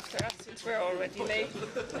people after us since we're already late.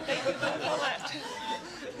 Thank you so much.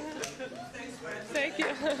 Thank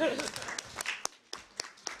you.